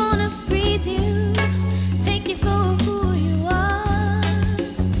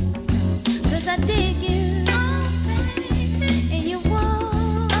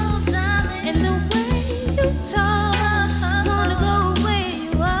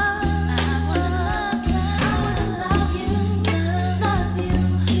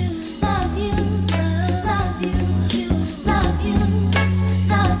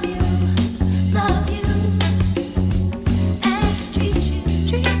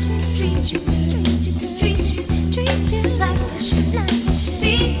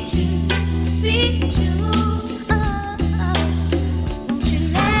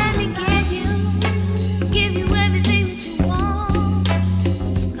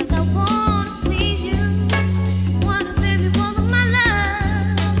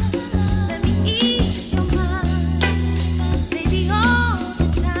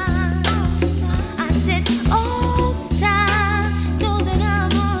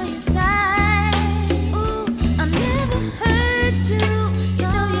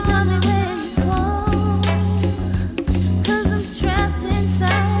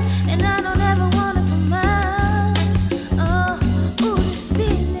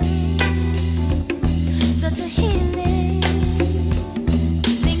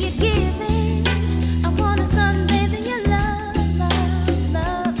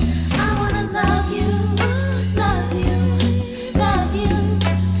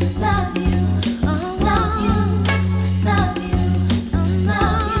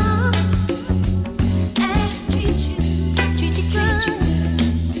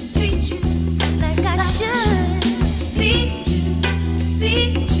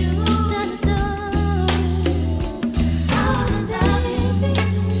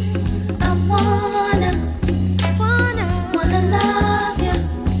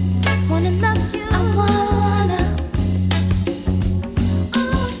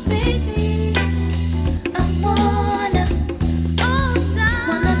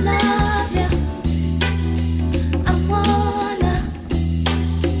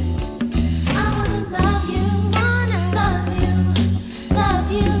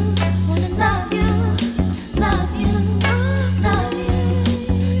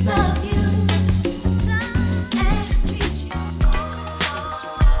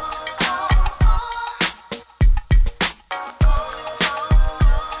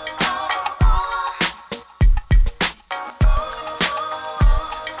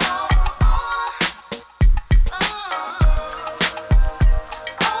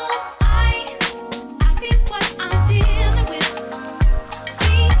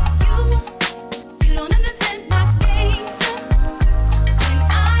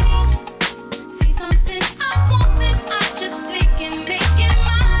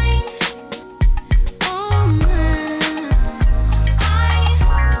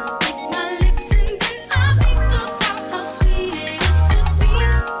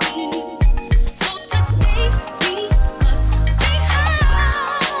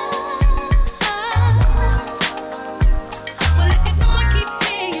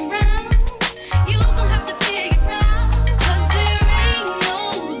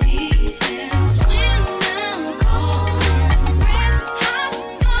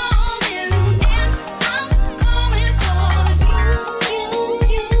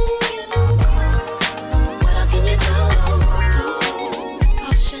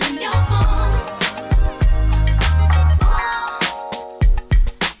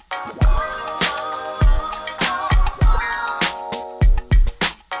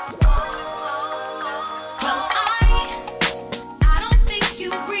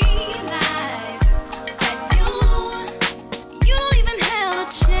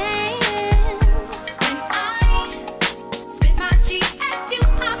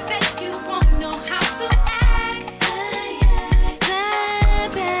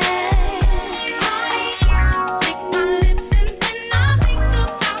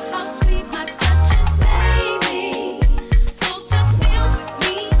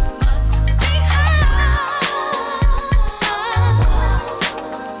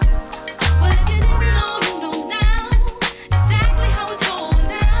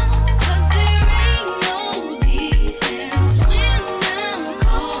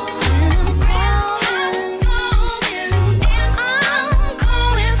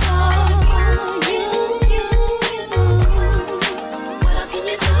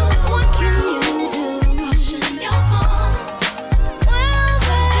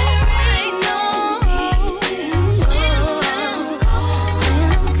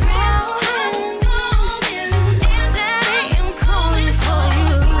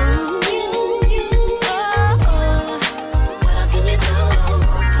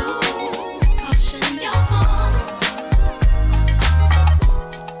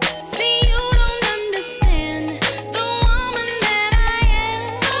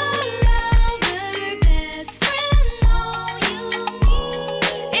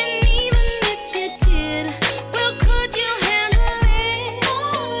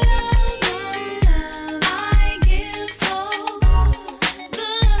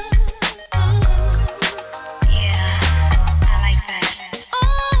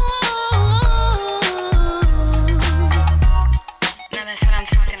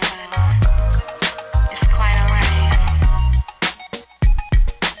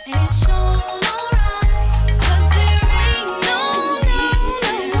 It's all alright, 'cause there ain't no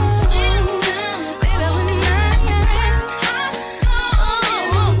defense when baby, when the night gets cold,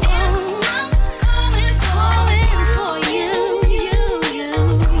 I'm coming for you.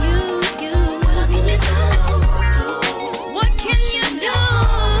 What else can you do? What can you do?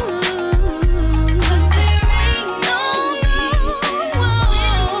 'Cause there ain't no defense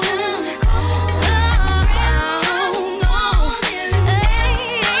when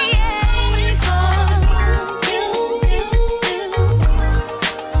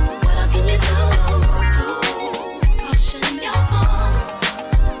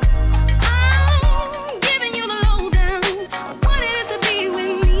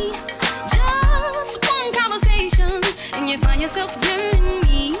yourself yearning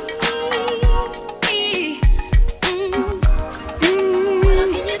me. What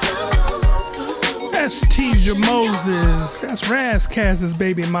else can you do? That's Teaser Moses. That's Razzcazz's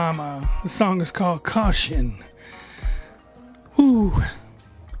baby mama. The song is called Caution. Ooh.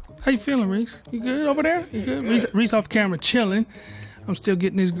 How you feeling, Reese? You good over there? You good? Reese off camera chilling. I'm still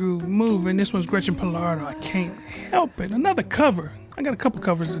getting this groove moving. This one's Gretchen Pillardo. I can't help it. Another cover. I got a couple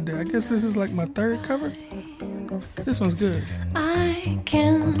covers today. I guess this is like my third cover. This one's good. I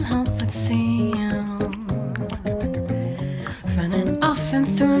can't help but see you running off and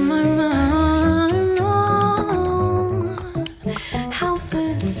through my mind,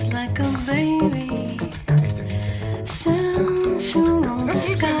 helpless like a baby, sensual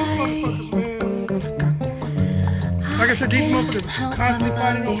disguise. Like I said, these motherfuckers constantly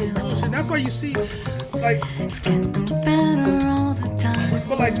fighting over bullshit. That's why you see, like, it's getting better all the time.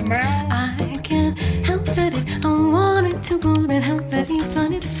 But like Mal, I can't help it if I wanted to, wouldn't help it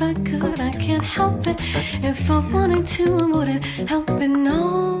even if I could. I can't help it if I wanted to, wouldn't help it.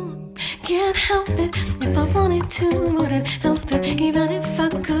 No, can't help it if I wanted to, wouldn't help it even if I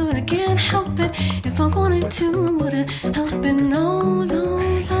could. I can't help it if I wanted to, wouldn't help it. No, no,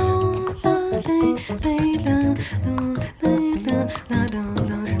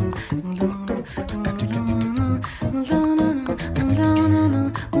 no,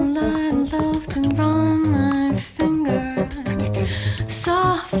 no, love to run my finger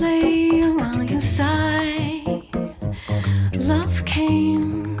softly while you sigh. Love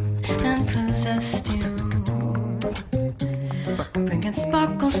came and possessed you, bringing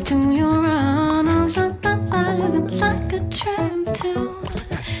sparkles to your eyes, like a trip to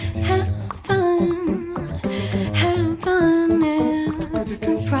heaven. Heaven is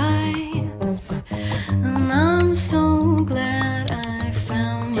the prize, and I'm so glad I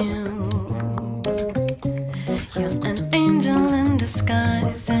found you. You're an angel in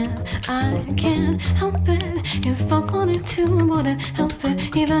disguise, and I can't help it if I wanted to, wouldn't help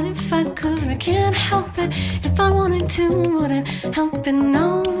it even if I could. I can't help it if I wanted to, wouldn't help it.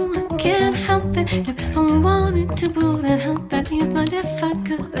 No, I can't help it if I wanted to, wouldn't help it even if I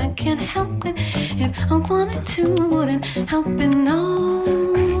could. I can't help it if I wanted to, wouldn't help it. No.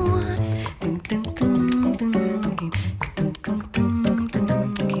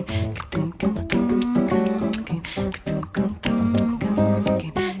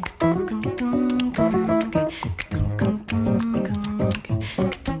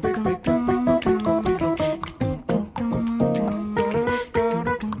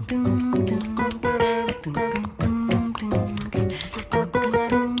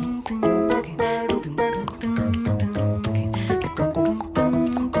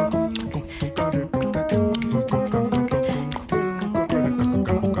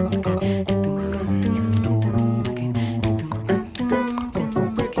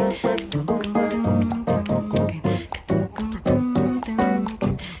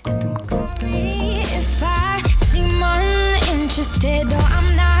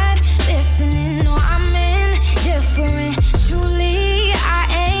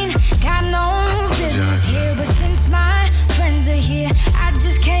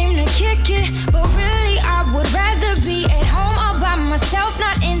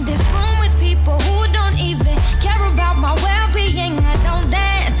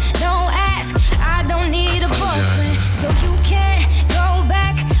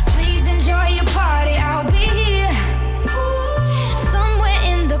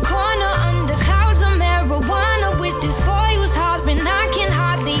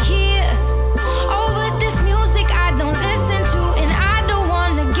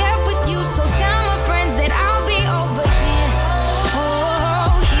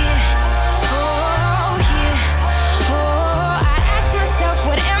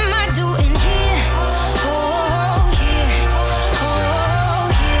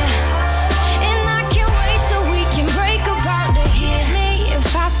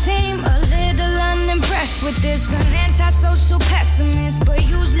 with this. An antisocial pessimist, but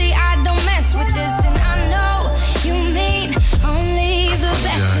usually I don't mess with this. And I know you mean only the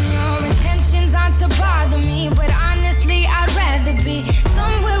best. And your intentions aren't to bother me, but honestly I'd rather be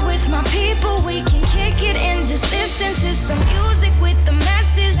somewhere with my people. We can kick it and just listen to some music with the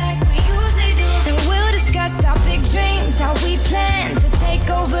message like we usually do. And we'll discuss our big dreams, how we plan to take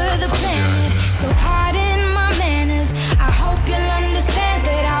over the planet. So pardon my manners, I hope you'll understand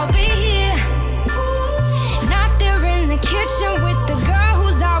that I'll be here. Not there in the kitchen with the girl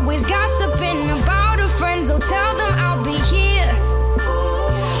who's always gossiping about her friends. Oh, tell them I'll be here.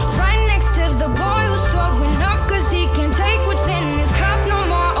 Right next to the boy who's throwing up cause he can't take what's in his cup no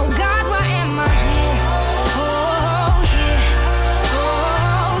more. Oh God, why am I here? Oh, here.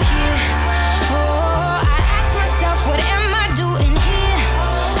 Oh, here. Oh, I ask myself, what am I doing here?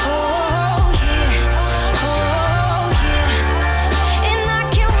 Oh, here. Oh, here. And I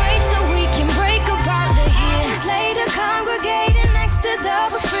can't wait till we can break up out of here. Later congregating next to the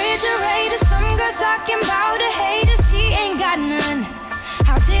refrigerator. Some girl talking about a hater, she ain't got none.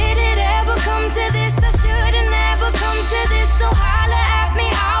 How did it ever come to this? I should've never come to this. So holla at me,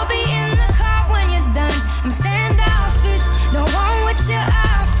 I'll be in the car when you're done. I'm standoffish, no one with your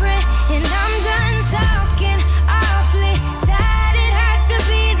offering. And I'm done talking awfully. Sad it had to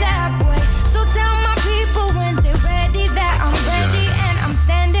be that way. So tell my people when they're ready that I'm ready. And I'm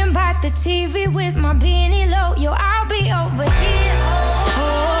standing by the TV with my beanie low. Yo, I'll be over here.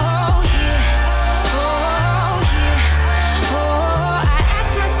 Oh, here. Oh, here. Oh, I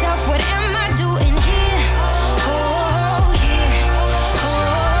ask myself, what am I doing here? Oh, here.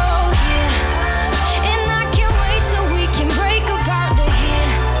 Oh, here. And I can't wait till we can break up out of here.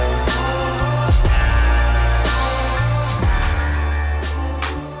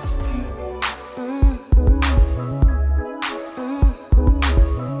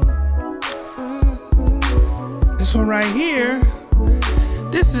 This one right here,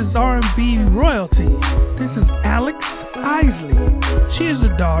 this is R&B royalty. This is Alex Isley. She is the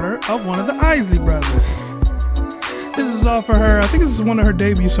daughter of one of the Isley brothers. This is all for her. I think this is one of her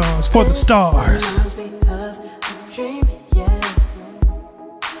debut songs, For the Stars. Reminds me of a dream, yeah.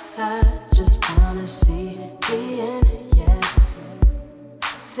 I just wanna see the end, yeah.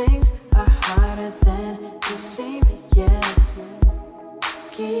 Things are harder than they seem, yeah.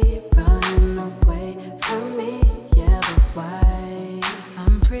 Keep running away from me, yeah, but why?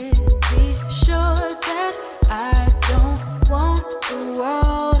 I'm pretty sure that I don't want the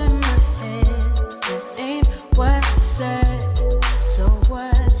world in my hands. That ain't what I said. So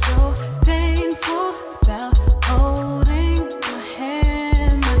what's so painful about holding my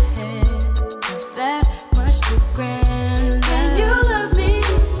hand? Is that much too grand? Can you love me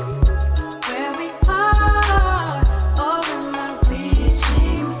where we are? Or am I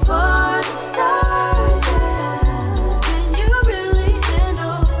reaching for the stars? Yeah. Can you really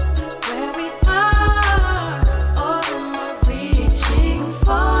handle where we are? Or am I reaching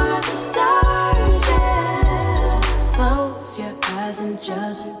for the stars? Yeah. Close your eyes and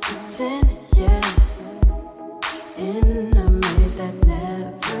just pretend, yeah. In a maze that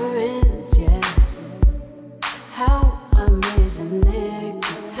never ends, yeah. How amazing it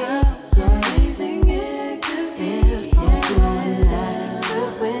could be, yeah. Amazing it could be, if both you and I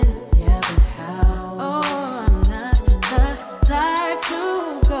could win, yeah, but how? Oh, I'm not the type to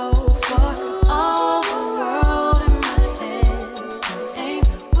go for all the world in my hands. That ain't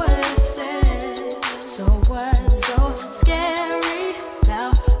what I said. So what's so scary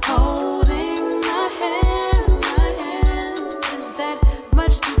about holding my hand? Is that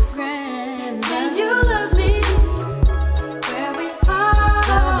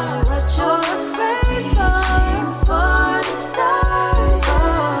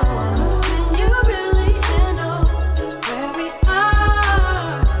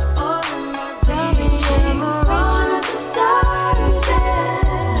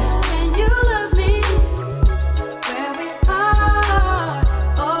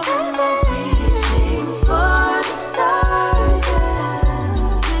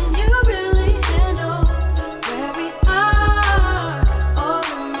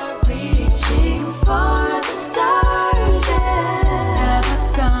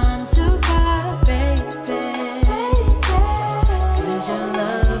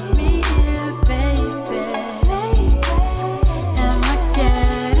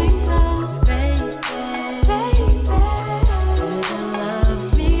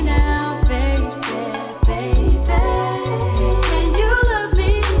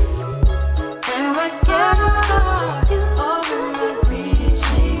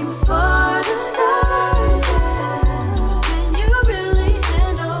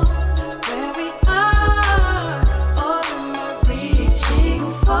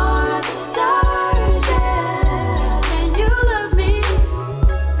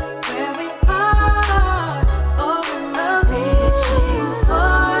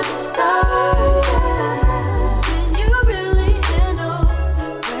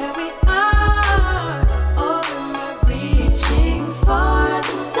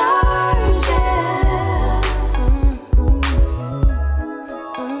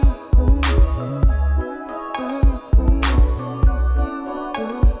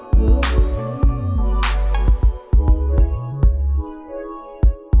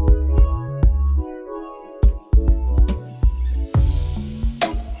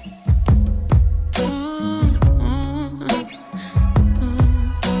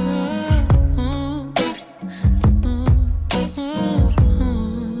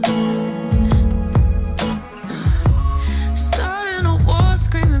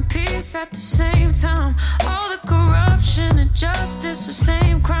and peace at the same time. All the corruption and justice, the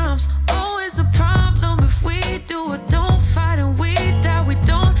same crimes. Always a problem if we do or don't fight and we die. We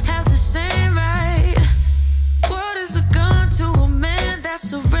don't have the same right. What is a gun to a man that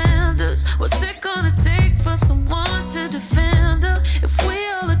surrenders? What's it gonna take for someone to defend her? If we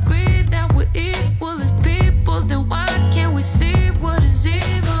all agree that we're equal as people, then why can't we see what is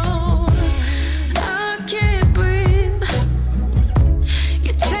evil? I can't breathe.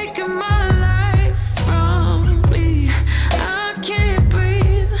 You're taking my life from me. I can't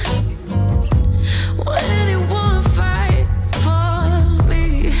breathe. Will anyone fight for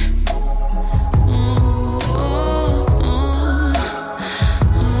me?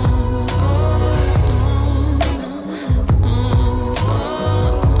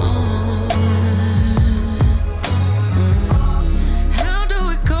 How do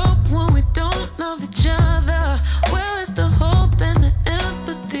we cope when we don't love each other? Where is the hope and the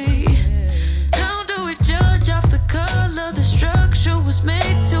empathy? How do we judge off the color? The structure was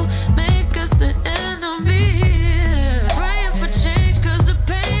made to make us the enemy. Praying for change cause the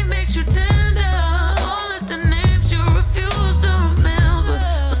pain makes you tender. All of the names you refuse to remember.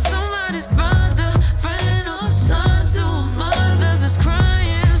 But somebody's brother, friend or son to a mother that's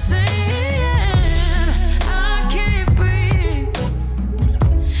crying, saying, I can't breathe.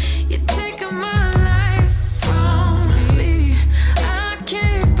 You're taking my life from me. I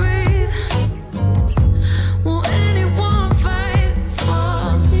can't breathe. Will anyone fight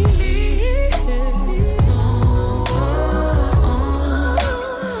for me?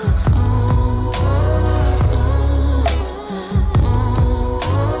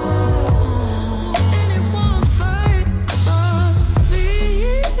 Anyone fight for me?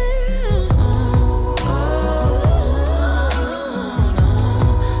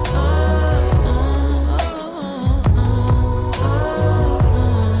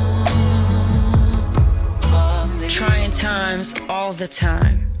 Trying times all the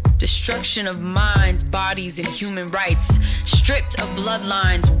time. Destruction of minds, bodies, and human rights. Stripped of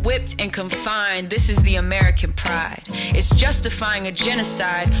bloodlines, whipped and confined. This is the American pride. It's justifying a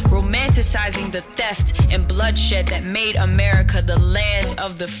genocide, romanticizing the theft and bloodshed that made America the land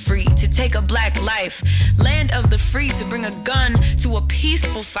of the free. To take a black life, land of the free, to bring a gun to a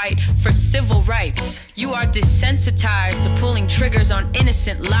peaceful fight for civil rights. You are desensitized to pulling triggers on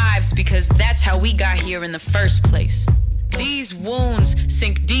innocent lives because that's how we got here in the first place. These wounds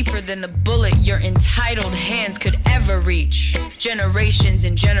sink deeper than the bullet your entitled hands could ever reach. Generations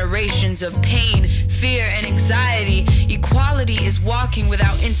and generations of pain, fear, and anxiety. Equality is walking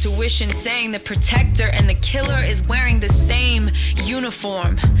without intuition, saying the protector and the killer is wearing the same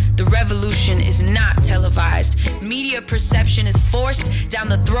uniform. The revolution is not televised. Media perception is forced down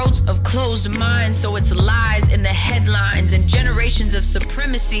the throats of closed minds, so it's lies in the headlines and generations of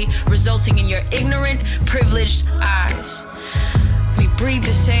supremacy resulting in your ignorant, privileged eyes. We breathe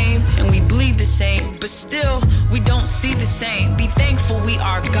the same and we bleed the same, but still we don't see the same. Be thankful we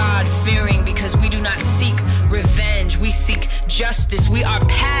are God-fearing because we do not seek revenge, we seek justice. We are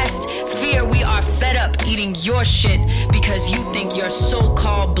past fear, we are fed up eating your shit because you think your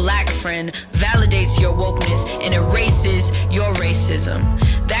so-called black friend validates your wokeness and erases your racism.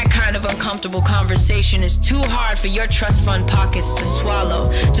 That kind of uncomfortable conversation is too hard for your trust fund pockets to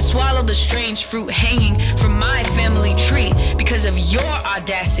swallow. To swallow the strange fruit hanging from my family tree because of your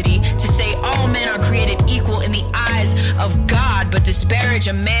audacity to say all men are created equal in the eyes of God, but disparage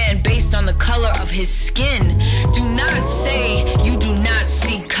a man based on the color of his skin. Do not say you do not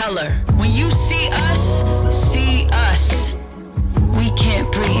see color. When you see us, we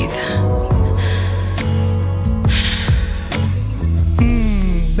can't breathe.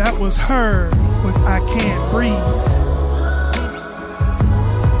 That was her with I Can't Breathe.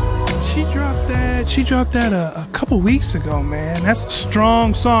 She dropped that a couple weeks ago, man. That's a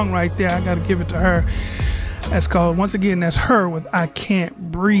strong song right there. I gotta give it to her. That's called, once again, that's her with I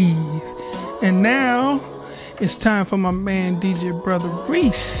Can't Breathe. And now it's time for my man DJ Brotha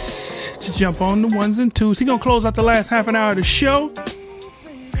Resse to jump on the ones and twos. He gonna close out the last half an hour of the show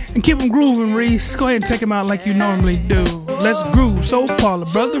and keep him grooving, Reese. Go ahead and take him out like you normally do. Let's groove. Soul Parlour,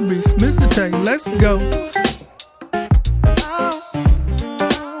 Brotha Resse, Mr. Tay, let's go.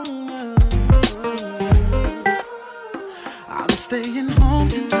 I'm staying home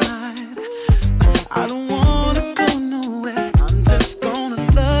tonight. I don't wanna go nowhere. I'm just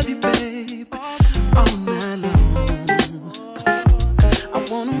gonna love you, babe, all night long. I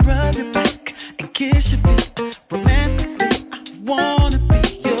wanna rub your back and kiss your feet romantically. I wanna be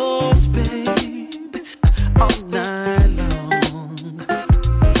yours, babe, all night long.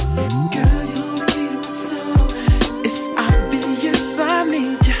 Girl, you're reading my soul. It's obvious I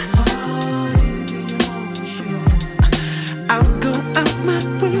need you.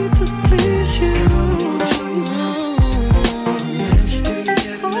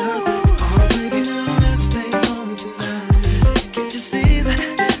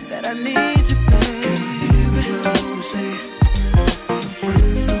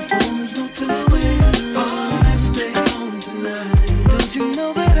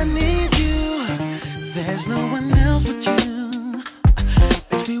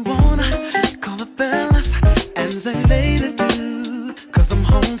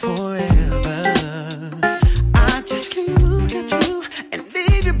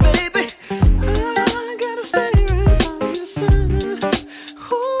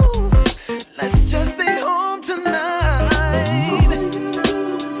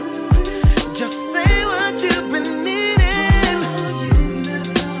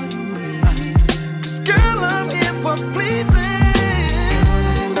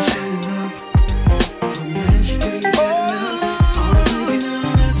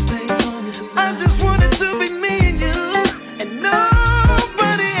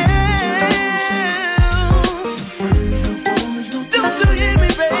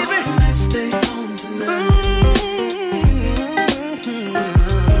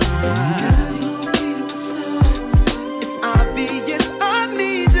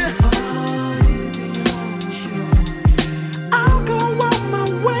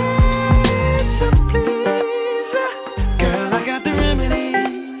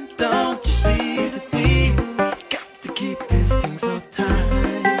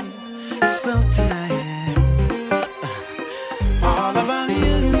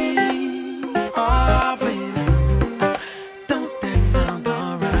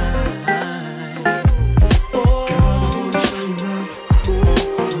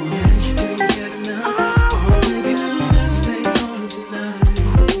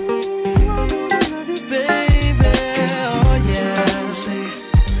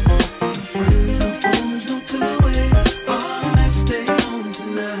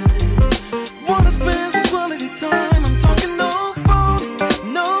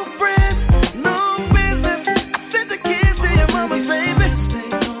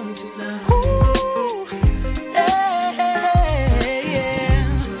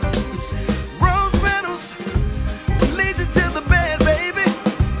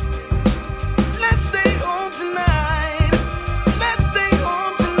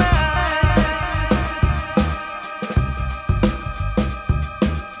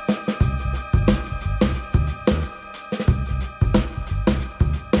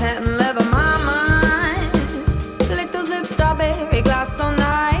 Satin leather, my mind. Lick those lips, strawberry glass so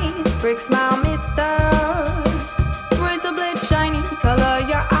nice. Brick smile, mister. Razor blade shiny, color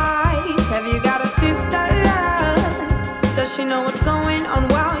your eyes. Have you got a sister? Does she know what's going on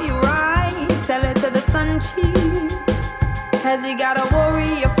while you ride? Tell it to the sun chief. Has he got a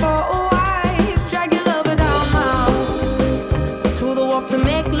warrior for a wife? Drag your lover down mouth to the wharf to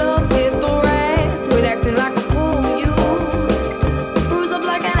make love with the rats. Quit acting like a fool, you. Bruise up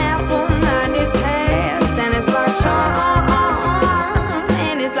like an apple, 90s past. And it's like charm,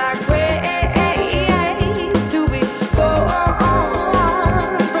 and it's like grace to be born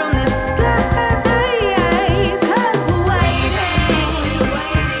from this place. 'Cause we're waiting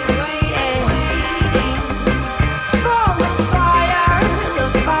for the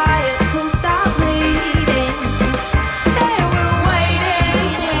fire to stop bleeding. Yeah, we're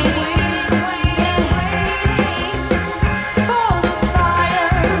waiting for the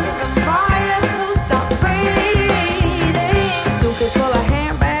fire to stop breathing. Suitcase full of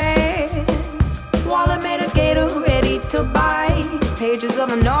handbags, wallet made of gator ready to bite. Pages of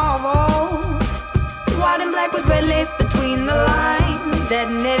a novel, white and black with red lace between the lines.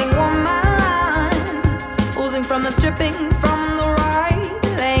 Detonating woman, oozing from the dripping from the right.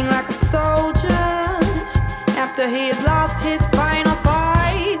 Laying like a soldier after he has lost his final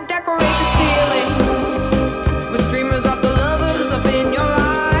fight. Decorate the ceilings with streamers of the lovers up in your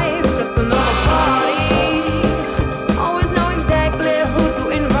life. Just another party. Always know exactly who to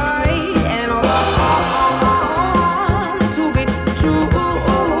invite. And all the harm to be true.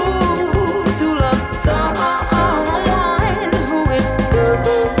 To love someone who is you.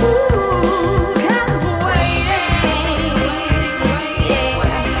 'Cause we're waiting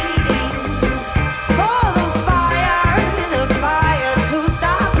for the fire to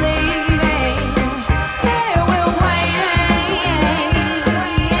stop bleeding. Yeah, we're waiting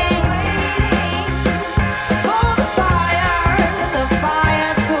for the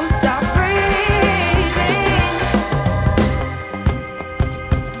fire to stop breathing.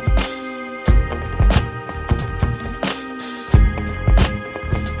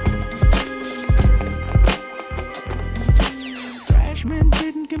 Trashman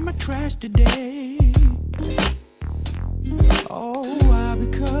didn't get my trash today. Oh, why?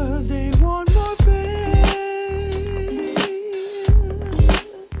 Because they want more pay.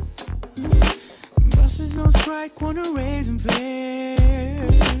 Buses on strike, wanna raise them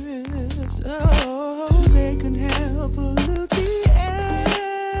fares. Oh, they can help pollute the air.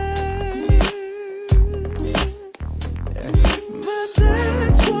 But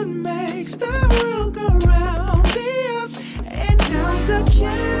that's what makes the world go round. The ups and downs of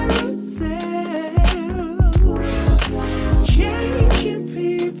carousel, changing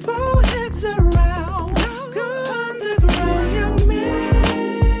people heads around. Go underground, young men.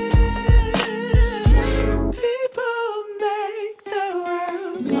 People make the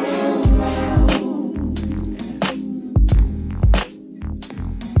world go round.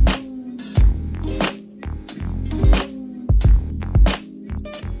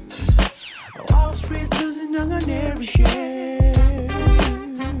 Wall Street losing on every share.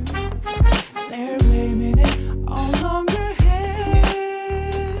 They're blaming it all on their head.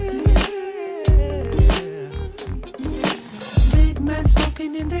 Big man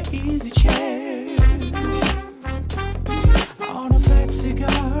smoking in the easy chair, on a fat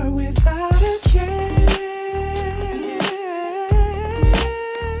cigar without a care.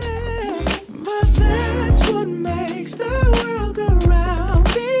 But that's what makes the world go round.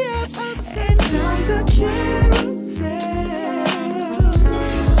 The ups and downs of carousel,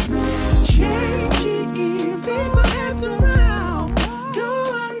 changing people heads around. Go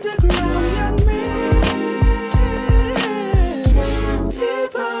underground, young men.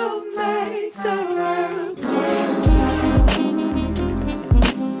 People make the world go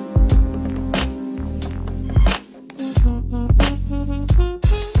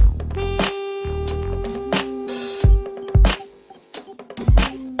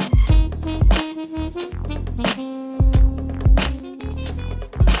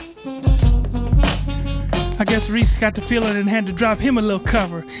I guess Reese got to feel it and had to drop him a little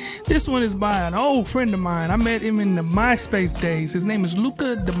cover. This one is by an old friend of mine. I met him in the MySpace days. His name is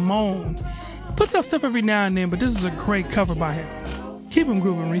Luca Damone. Puts out stuff every now and then, but this is a great cover by him. Keep him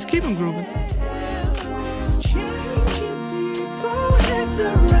grooving, Reese. Keep him grooving.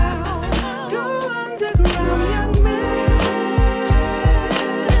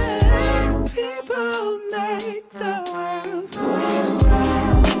 People make the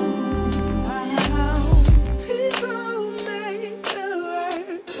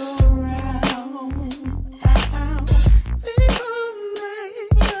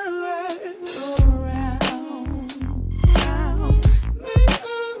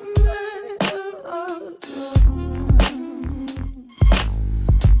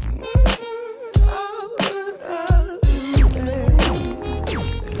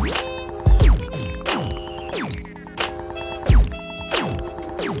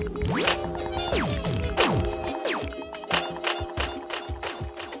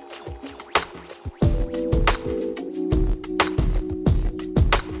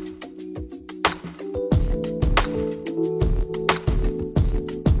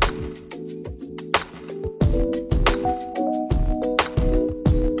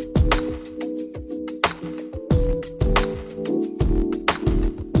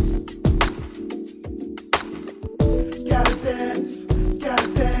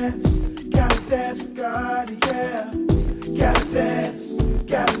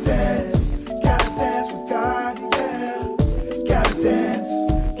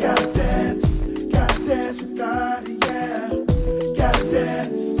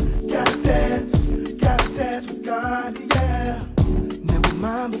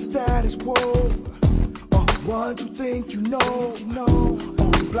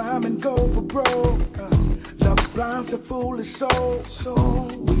blind and go for broke. Love blinds the foolish soul.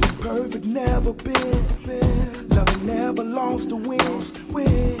 We perfect, never been. Love never lost to win. We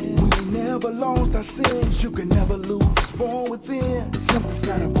never lost our sins. You can never lose. It's born within. Something's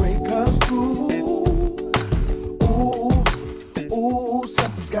gotta break us through. Ooh,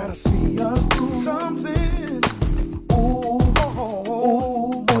 something's gotta see us through. Something. Ooh,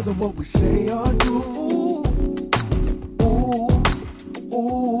 more than what we say or do.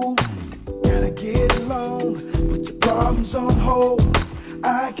 Ooh, gotta get alone. Put your problems on hold.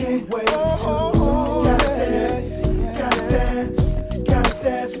 I can't wait to gotta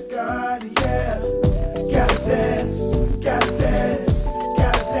dance with God, yeah. Gotta dance with God, yeah.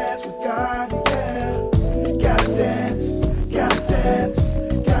 Gotta dance with God, yeah. Gotta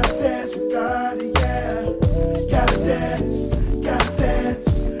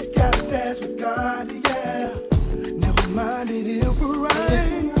dance with God, yeah. Never mind it if we're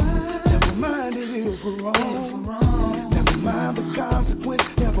right. Never mind it if we're wrong. Never mind the consequence.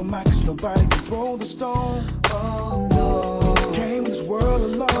 Never mind, 'cause nobody can throw the stone. Oh no. Came this world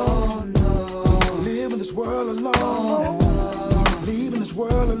alone. Oh no. Live in this world alone. Leaving this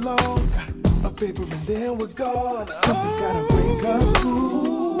world alone. A paper and then we're gone. Something's gotta break us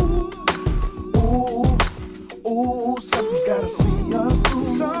through. Ooh, something's gotta see us through.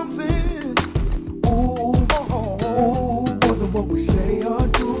 Something. Ooh, more than what we say or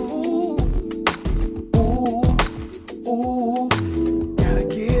do. Ooh, gotta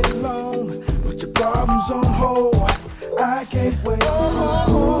get alone. Put your problems on hold. I can't wait to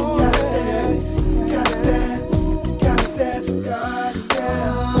gotta dance with God,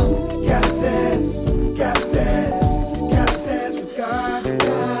 yeah. Gotta dance with God, yeah. Gotta dance with God,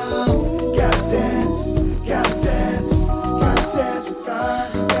 yeah. Gotta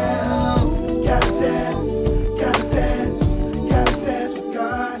dance with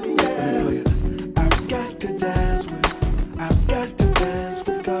God, yeah. I've got to dance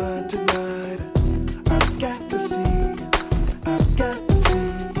with God tonight. I've got to see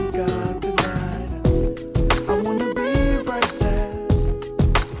God tonight. I wanna be right there,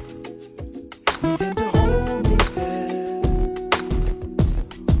 need Him to hold me there.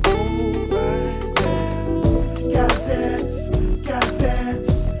 Oh, right there. Gotta dance with God, yeah.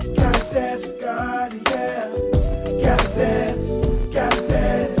 Gotta dance with God, yeah. Gotta dance with God,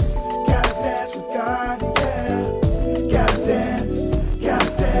 yeah. Gotta dance with God, yeah. Gotta dance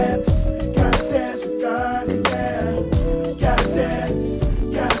with God, yeah. Gotta dance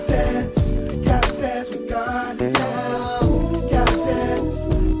with God, yeah.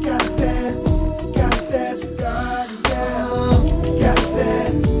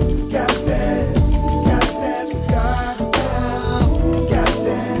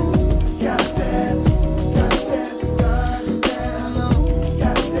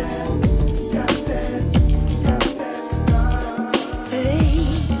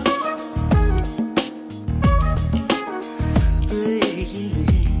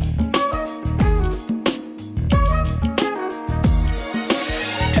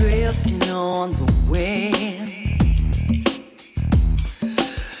 Drifting on the wind,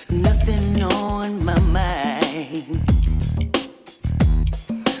 nothing on my mind,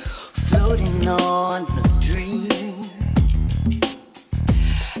 floating on the dream,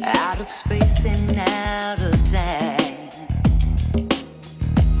 out of space and out of time.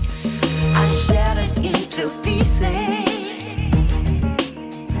 I shattered into pieces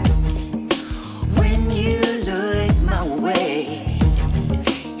when you look my way.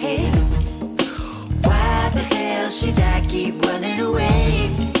 Why the hell should I keep running away?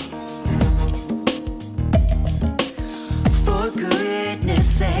 For goodness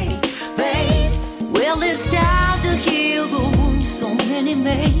sake, babe. Well, it's time to heal the wounds so many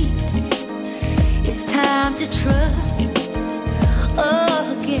made. It's time to trust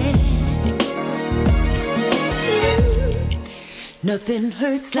again. Nothing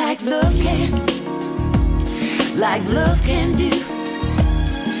hurts like love can do.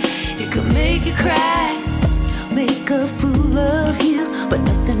 It could make you cry, make a fool of you, but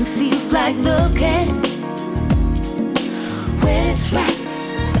nothing feels like love can. When it's right,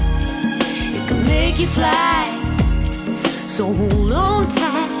 it can make you fly. So hold on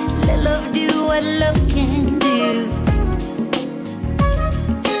tight, let love do what love can do.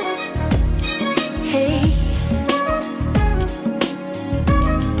 Hey,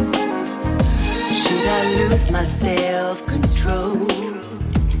 should I lose my self-control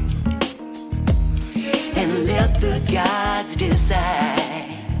and let the gods decide?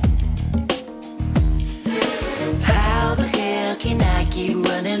 How the hell can I keep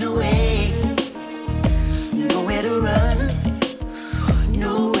running away? Nowhere to run,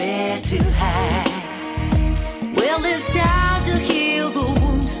 no to hide. Well, it's time to heal the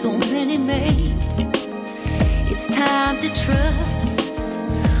wounds so many made. It's time to trust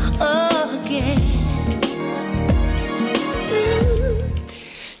again. Ooh.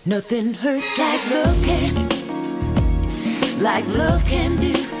 Nothing hurts like love can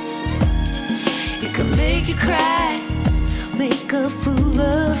do. It can make you cry, make a fool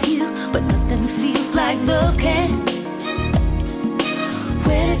of you, but nothing feels like love can.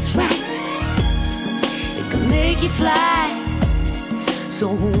 When it's right, it can make you fly. So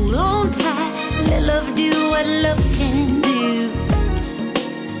hold on tight, let love do what love can do.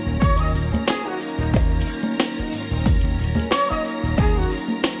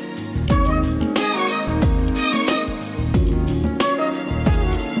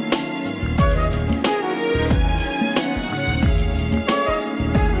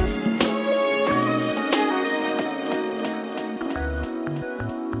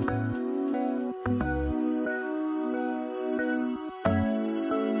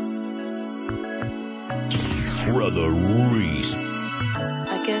 Brotha Resse.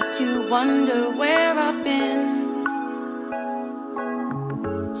 I guess you wonder where I've been.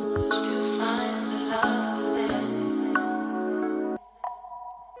 I searched to find the love within.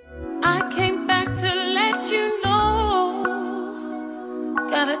 I came back to let you know.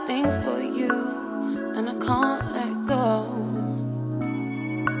 Got a thing for you, and I can't let go.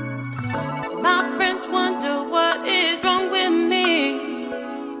 My friends wonder what is wrong with me.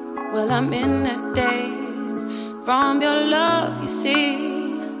 Well, I'm in the daze from your love, you see.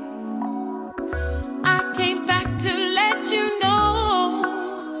 I came back to let you know.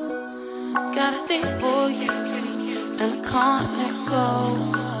 Got a thing for you, and I can't let go.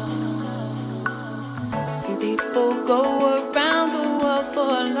 Some people go around the world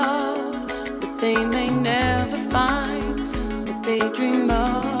for love, but they may never find what they dream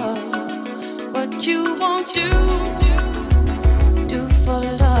of. What you won't do for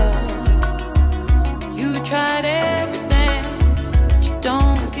love. You tried everything, but you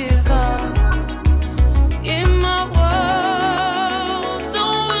don't give up. In my world, it's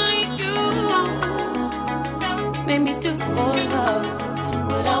only you made me do for love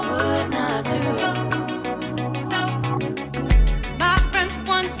what I would not do. My friends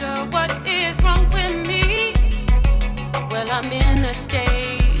wonder what is wrong with me. Well, I'm in a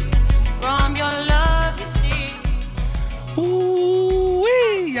daze from your love, you see.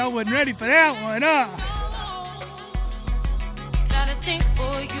 Ooh-wee, y'all wasn't ready for that one, huh? Got a thing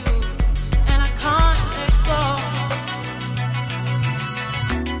for you, and I can't let go.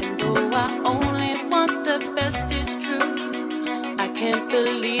 And though I only want the best, it's true. I can't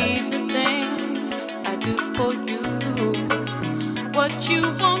believe the things I do for you. What you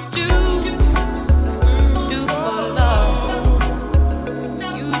won't do for love.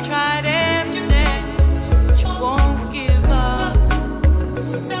 You tried everything, but you won't give up.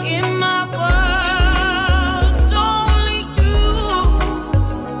 In my world, it's only you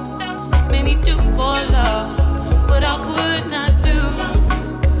made me do for love what I would not do.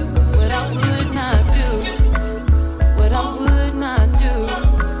 What I would not do. What I would not do.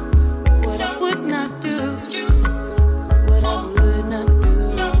 What I would not do. What I would not do.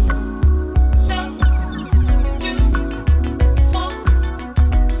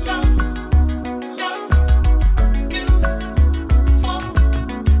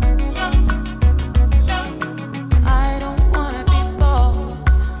 I don't wanna be bold.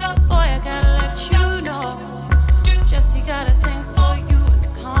 Boy, I gotta let you know. Jesse got a thing for you and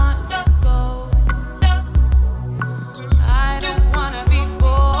can't let go. I don't wanna be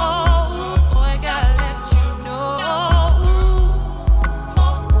bold. Boy, I gotta let you know.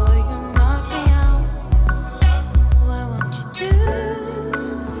 Boy, you knock me out. What won't you do?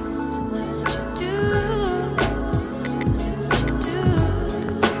 What won't you do?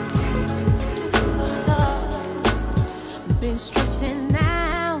 Been stressing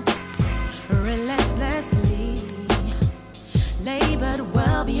out relentlessly, labored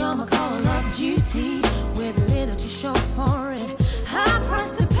well beyond my call of duty, with little to show for it. High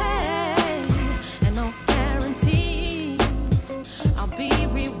price to pay and no guarantees. I'll be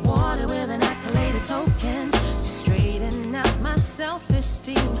rewarded with an accolade token to straighten out my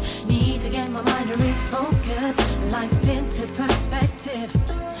self-esteem. Need to get my mind to refocus, life into perspective.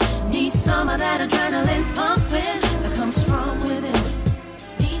 Need some of that adrenaline pumping that comes from within.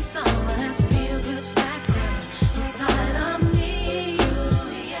 Need some of that feel-good factor inside of me.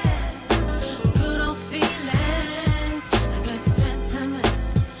 Yeah. Good old feelings and good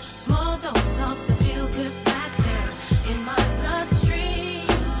sentiments. Small dose of the feel-good factor in my bloodstream.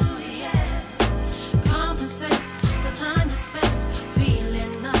 Yeah. Compensates the time to spend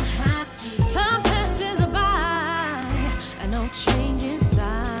feeling unhappy.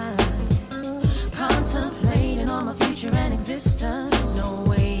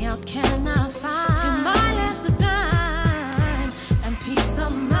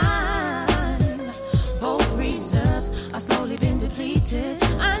 are slowly been depleted.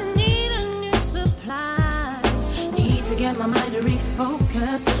 I need a new supply. Need to get my mind to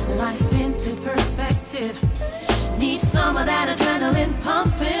refocus, life into perspective. Need some of that adrenaline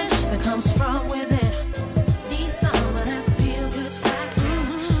pumping that comes from within. Need some of that feel good factor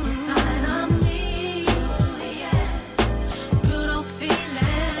inside of me. Yeah. Good old feeling.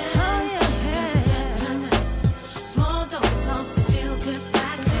 Good sentiments. Small dose of feel good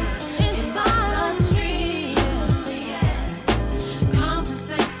factor inside the street. Yeah.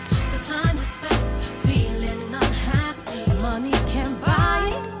 Compensates the time to spend feeling unhappy. Money can buy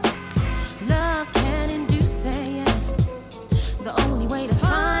it. Love can induce it. The only way to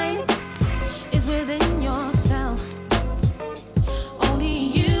find it is within yourself. Only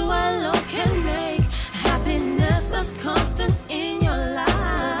you alone can make happiness a constant in your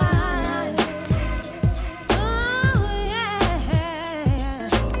life. Oh, yeah.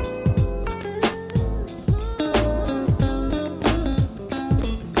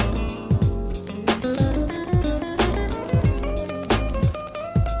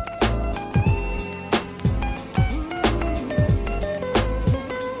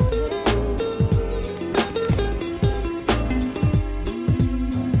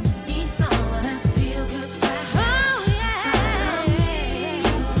 Need some of that feel good factor. Oh,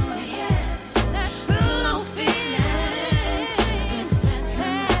 yeah. That good old feeling. Good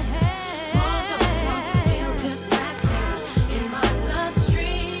sentiments. Small dose of feel good factor in my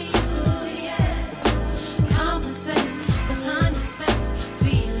bloodstream. Yeah. Compensates the time to spend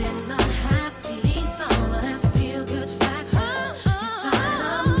feeling unhappy. Need some of that feel good factor inside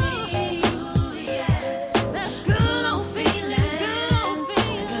of me. Yeah. That good old feeling.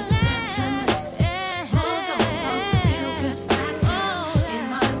 Good sentiments. Small dose of feel good factor in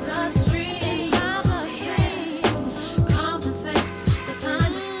my bloodstream. Compensates the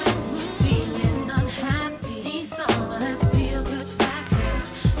time to spend feeling unhappy. Need some of that feel good factor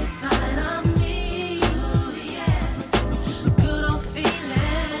inside of me. Yeah. Good old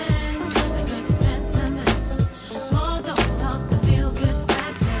feelings and good sentiments. Small dose of the feel good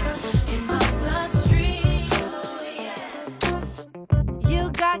factor in my bloodstream. Yeah. You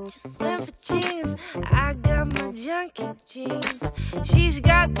got your swim for jeans, I got my junkie jeans. She's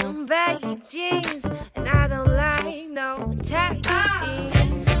got them baggy jeans, and I don't like no tacky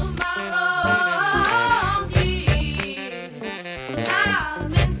jeans.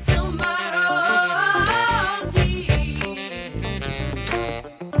 I'm into my own jeans.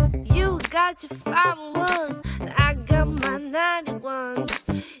 You got your 501s, and I got my 91s.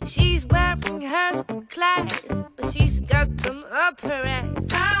 She's wearing hers for class, but she's got them up her ass.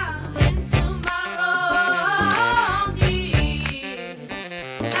 I'm into my own jeans.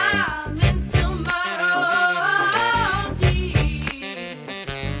 I'm into my own jeans.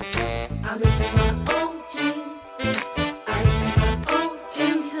 I'm into my own jeans. I'm into my own jeans.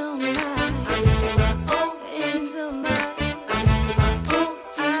 Into my own jeans. Into my I'm into my own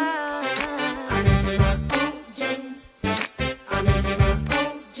jeans. I'm into my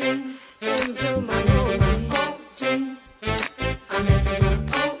own jeans. Into my own jeans. I'm into my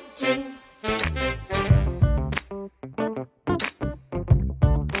own jeans.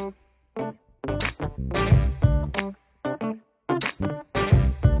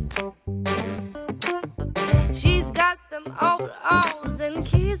 She's got them overalls and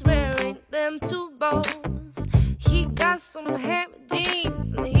he's wearing them two bows. He got some hammer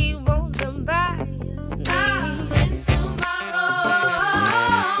jeans and he wants them by his knees. I'm into my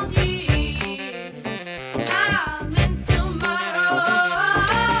own jeans. I'm into my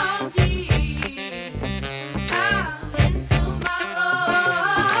own jeans. I'm into my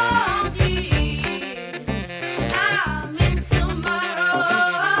own jeans. I'm into my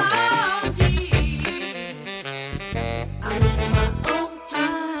own jeans. I'm into my own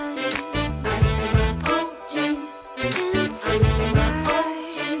jeans. I'm into my own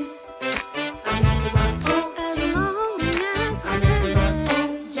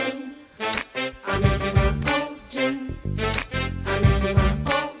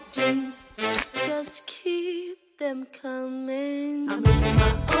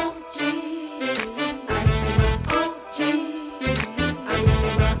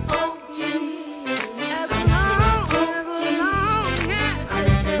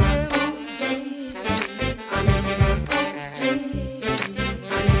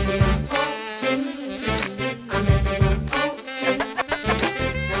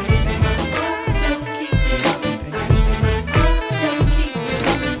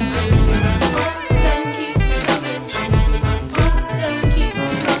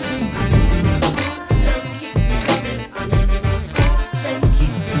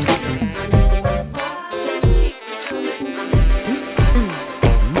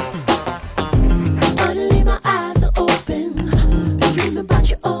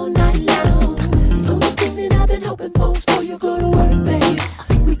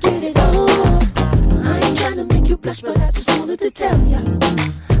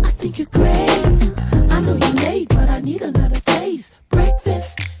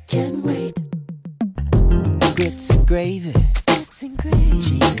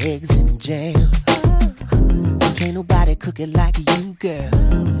She eggs and jam. Can't nobody cook it like you, girl.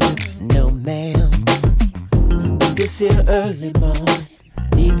 No, ma'am. This here early morning,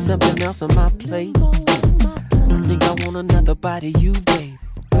 need something else on my plate. I think I want another bite of you, babe.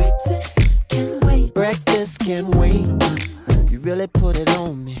 Breakfast can wait. Breakfast can wait. You really put it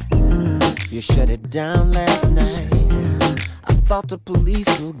on me. You shut it down last night. I thought the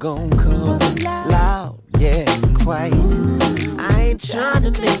police were gon' come. Loud, yeah, quiet. I ain't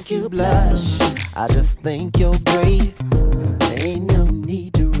trying to make you blush. I just think you're great. There ain't no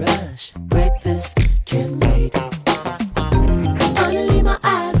need to rush. Breakfast can wait. Finally my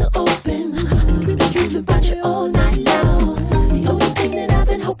eyes are open. Dreaming about you all night long. The only thing that I've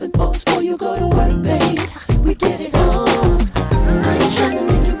been hoping for is for you go to work, babe. We get it on. I ain't trying to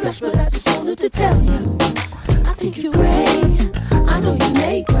make you blush, but I just wanted to tell you I think you're great. I know you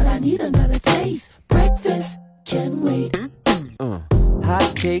make, but I need another taste. Breakfast can wait.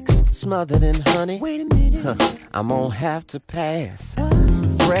 Hot cakes smothered in honey. Wait a minute. I'm gonna have to pass.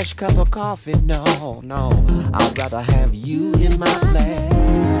 Fresh cup of coffee, no. I'd rather have you in my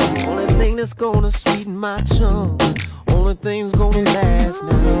glass. Only thing that's gonna sweeten my tongue. Only thing's gonna last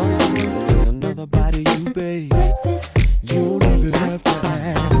now. There's another bite of you, babe. Breakfast. You don't even have to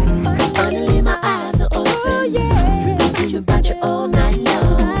ask. Finally my eyes are open. Oh, yeah. Dreaming about you all night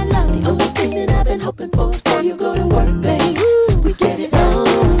long. The only thing that I've been hoping for is for you go to work, babe. We get it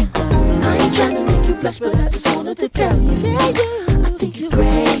on. I ain't trying to make you blush, but I just wanted to tell you I think you're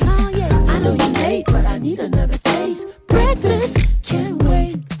great. I know you're late, but I need another taste. Breakfast can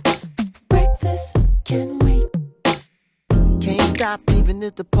wait. Breakfast can wait. Can't stop even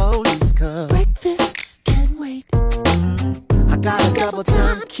if the police come. Breakfast can wait. I got a double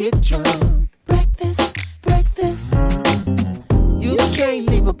time kick drum. Breakfast, breakfast. You can't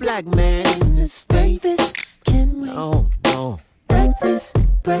leave a black man in this state. Breakfast can wait. No. Breakfast,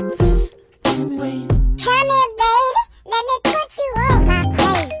 breakfast can wait. Come here, baby. Let me put you on my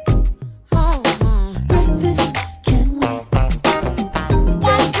plate. Breakfast can wait.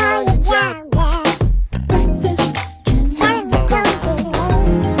 Gotta call your job, girl. Breakfast can wait. Tell me don't be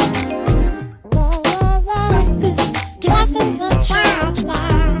late. Yeah. Breakfast Guess who's in charge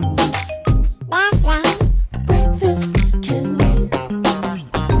now? That's right. Breakfast can wait.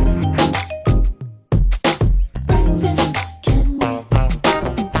 Breakfast can wait.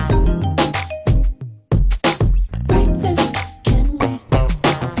 Breakfast can wait.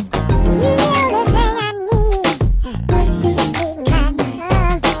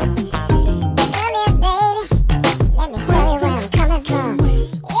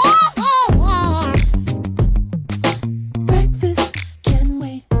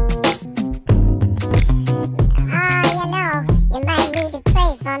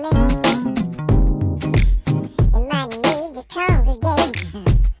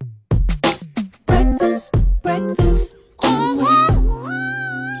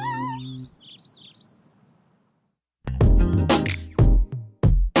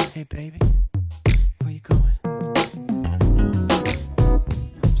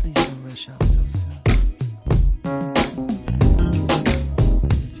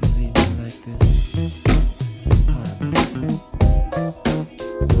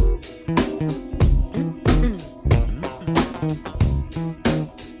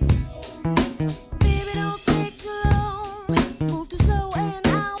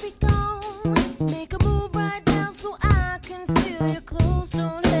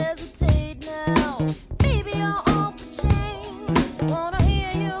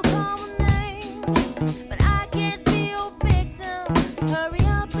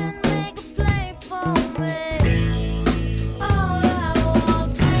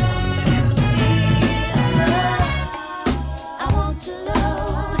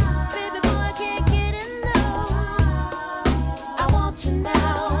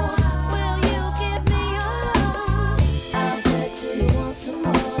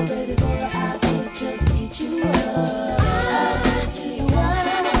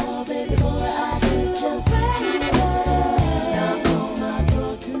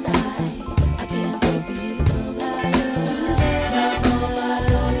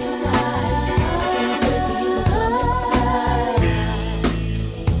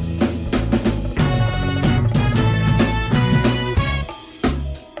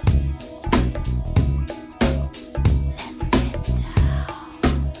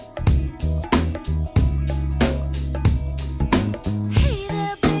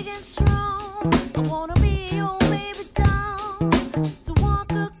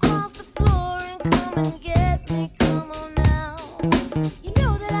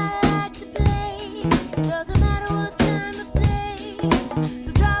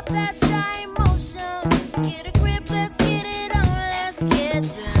 So drop that shy emotion. Get a grip, let's get it on, let's get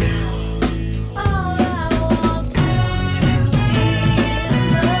down. All I want to is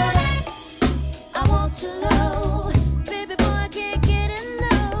love. I want your love. Baby boy, I can't get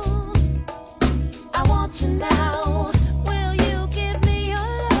enough. I want you now. Will you give me your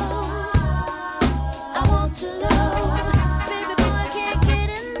love? I want your love. Baby boy, I can't get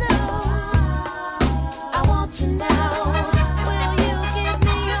enough. I want you now. Will you give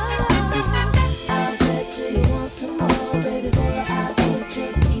me your love? I bet you want some more. Baby boy, I could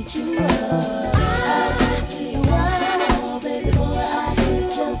just eat you up. I bet you want some more. Baby boy, I could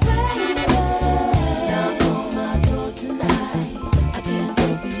just eat you up. Knock on my door tonight. I can't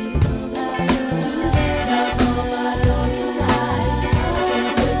wait for you to come inside. Knock on my door tonight. I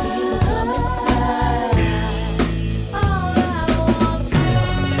can't wait for you to come inside. All I want to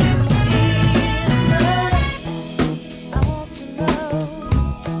is love. I want your love.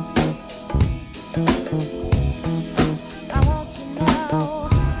 I want you now.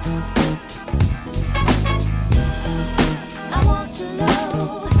 I want your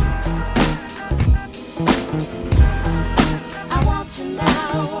love. I want you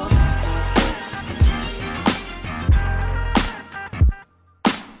now.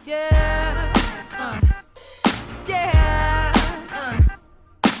 Yeah. Yeah.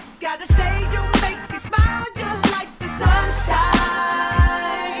 Gotta say you make me smile. You're like the sunshine.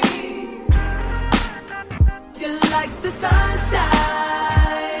 You're like the sunshine.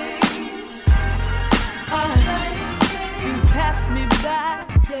 You passed me by.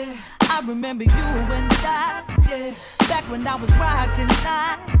 Yeah. I remember you and I. Yeah. Back when I was rocking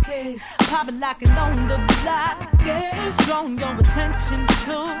night. Yeah. Popping locking on the block. Yeah. Drawing your attention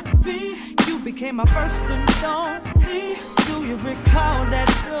to me. You became my first and only. Do you recall that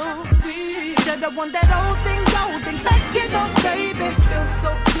movie? Said I want that old thing golden. Like it on, baby. Feels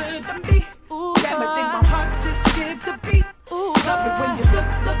so good to me. Ooh, damn, I think my heart just skipped a beat. Ooh, love it when you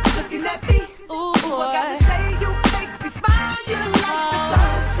looking at me. Ooh, I gotta say you make me smile. You're like the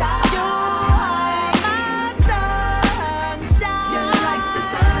sunshine. You're my sunshine. You're like the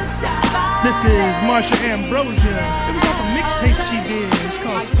sunshine. This is Marsha Ambrosia. It was off a mixtape she did. It's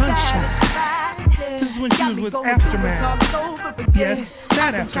called Sunshine. This is when she was with Aftermath. Yes,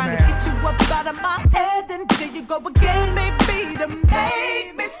 that Trying to Aftermath. get you up out of my head, and there you go again, maybe to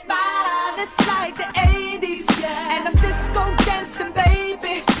make me smile. It's like the 80s, and I'm disco dancing,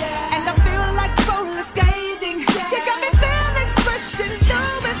 baby, and I feel like roller skating. You got me feeling fresh and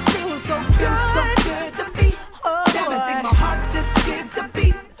new. It feels so good to me. Damn, I think my heart just skipped a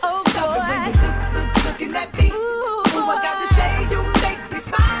beat. Oh, love it when you looking at me. Ooh, I gotta say you make me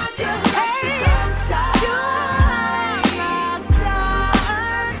smile. You're like the sunshine. You're my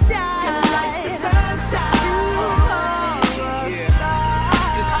sunshine. You're like the sunshine.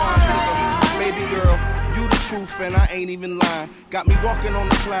 It's fine to them. Baby girl, you the truth and I ain't even lying. Got me walking on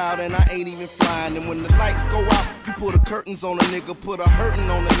the cloud and I ain't even flying. And when the lights go out, you pull the curtains on a nigga, put a hurtin'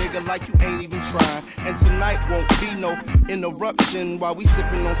 on a nigga like you ain't even trying. And tonight won't be no interruption while we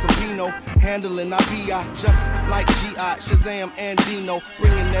sippin' on some Pinot. Handling our BI just like G.I., Shazam and Dino.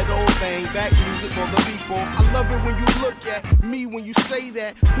 Bringing that old thing back, music for the people. I love it when you look at me when you say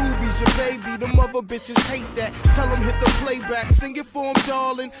that. Boobies your baby, them other bitches hate that. Tell them hit the playback, sing it for them,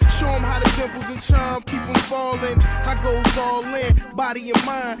 darling. Show them how the dimples and charm keep them falling. I goes all in, body and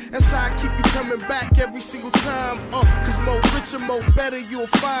mind. That's how I keep you coming back every single time. Cause more richer, more better you'll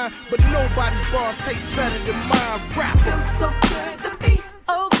find. But nobody's bars taste better than mine. Rap Feels so good to me.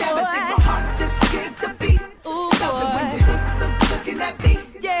 Oh, damn, I think my heart just skipped a beat. Ooh, love it when you looking at me.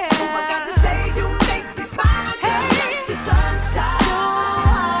 Yeah. Ooh, I gotta say you make me smile. Hey, you're like the sunshine. You're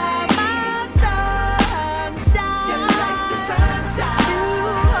my sunshine. You're like the sunshine. You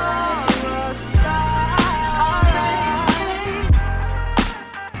are a star.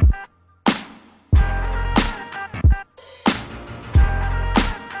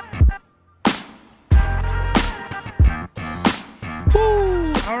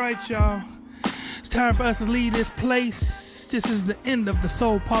 Woo! All right, y'all. It's time for us to leave this place. This is the end of the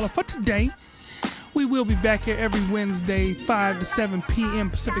Soul Parlour for today. We will be back here every Wednesday, 5 to 7 p.m.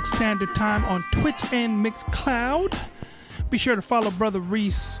 Pacific Standard Time on Twitch and Mixcloud. Be sure to follow Brother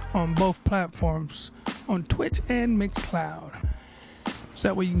Resse on both platforms, on Twitch and Mixcloud. So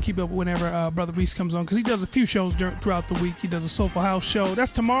that way you can keep up whenever Brother Resse comes on, because he does a few shows throughout the week. He does a Soulful House show.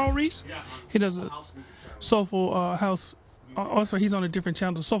 That's tomorrow, Resse? Yeah. He does a Soulful House. Also, he's on a different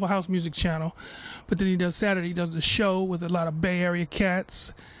channel, the Soulful House Music channel. But then he does Saturday. He does a show with a lot of Bay Area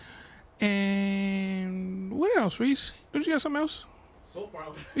cats. And what else, Resse? Did you got something else? Soul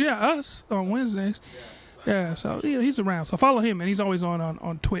Parlour. Yeah, us on Wednesdays. Yeah. Yeah, so he's around. So follow him, and he's always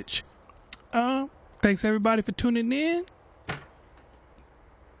on Twitch. Thanks everybody for tuning in.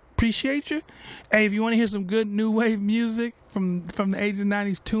 Appreciate you. Hey, if you want to hear some good new wave music from the 80s and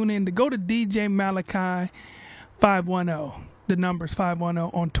 90s, tune in to go to DJ Malachi 510. The number's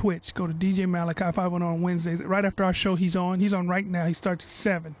 510 on Twitch. Go to DJ Malachi 510 on Wednesdays. Right after our show, he's on. He's on right now. He starts at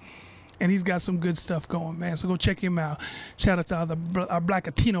 7. And he's got some good stuff going, man. So go check him out. Shout out to our Black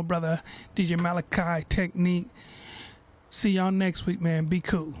Latino brother, DJ Malachi Technique. See y'all next week, man. Be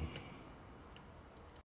cool.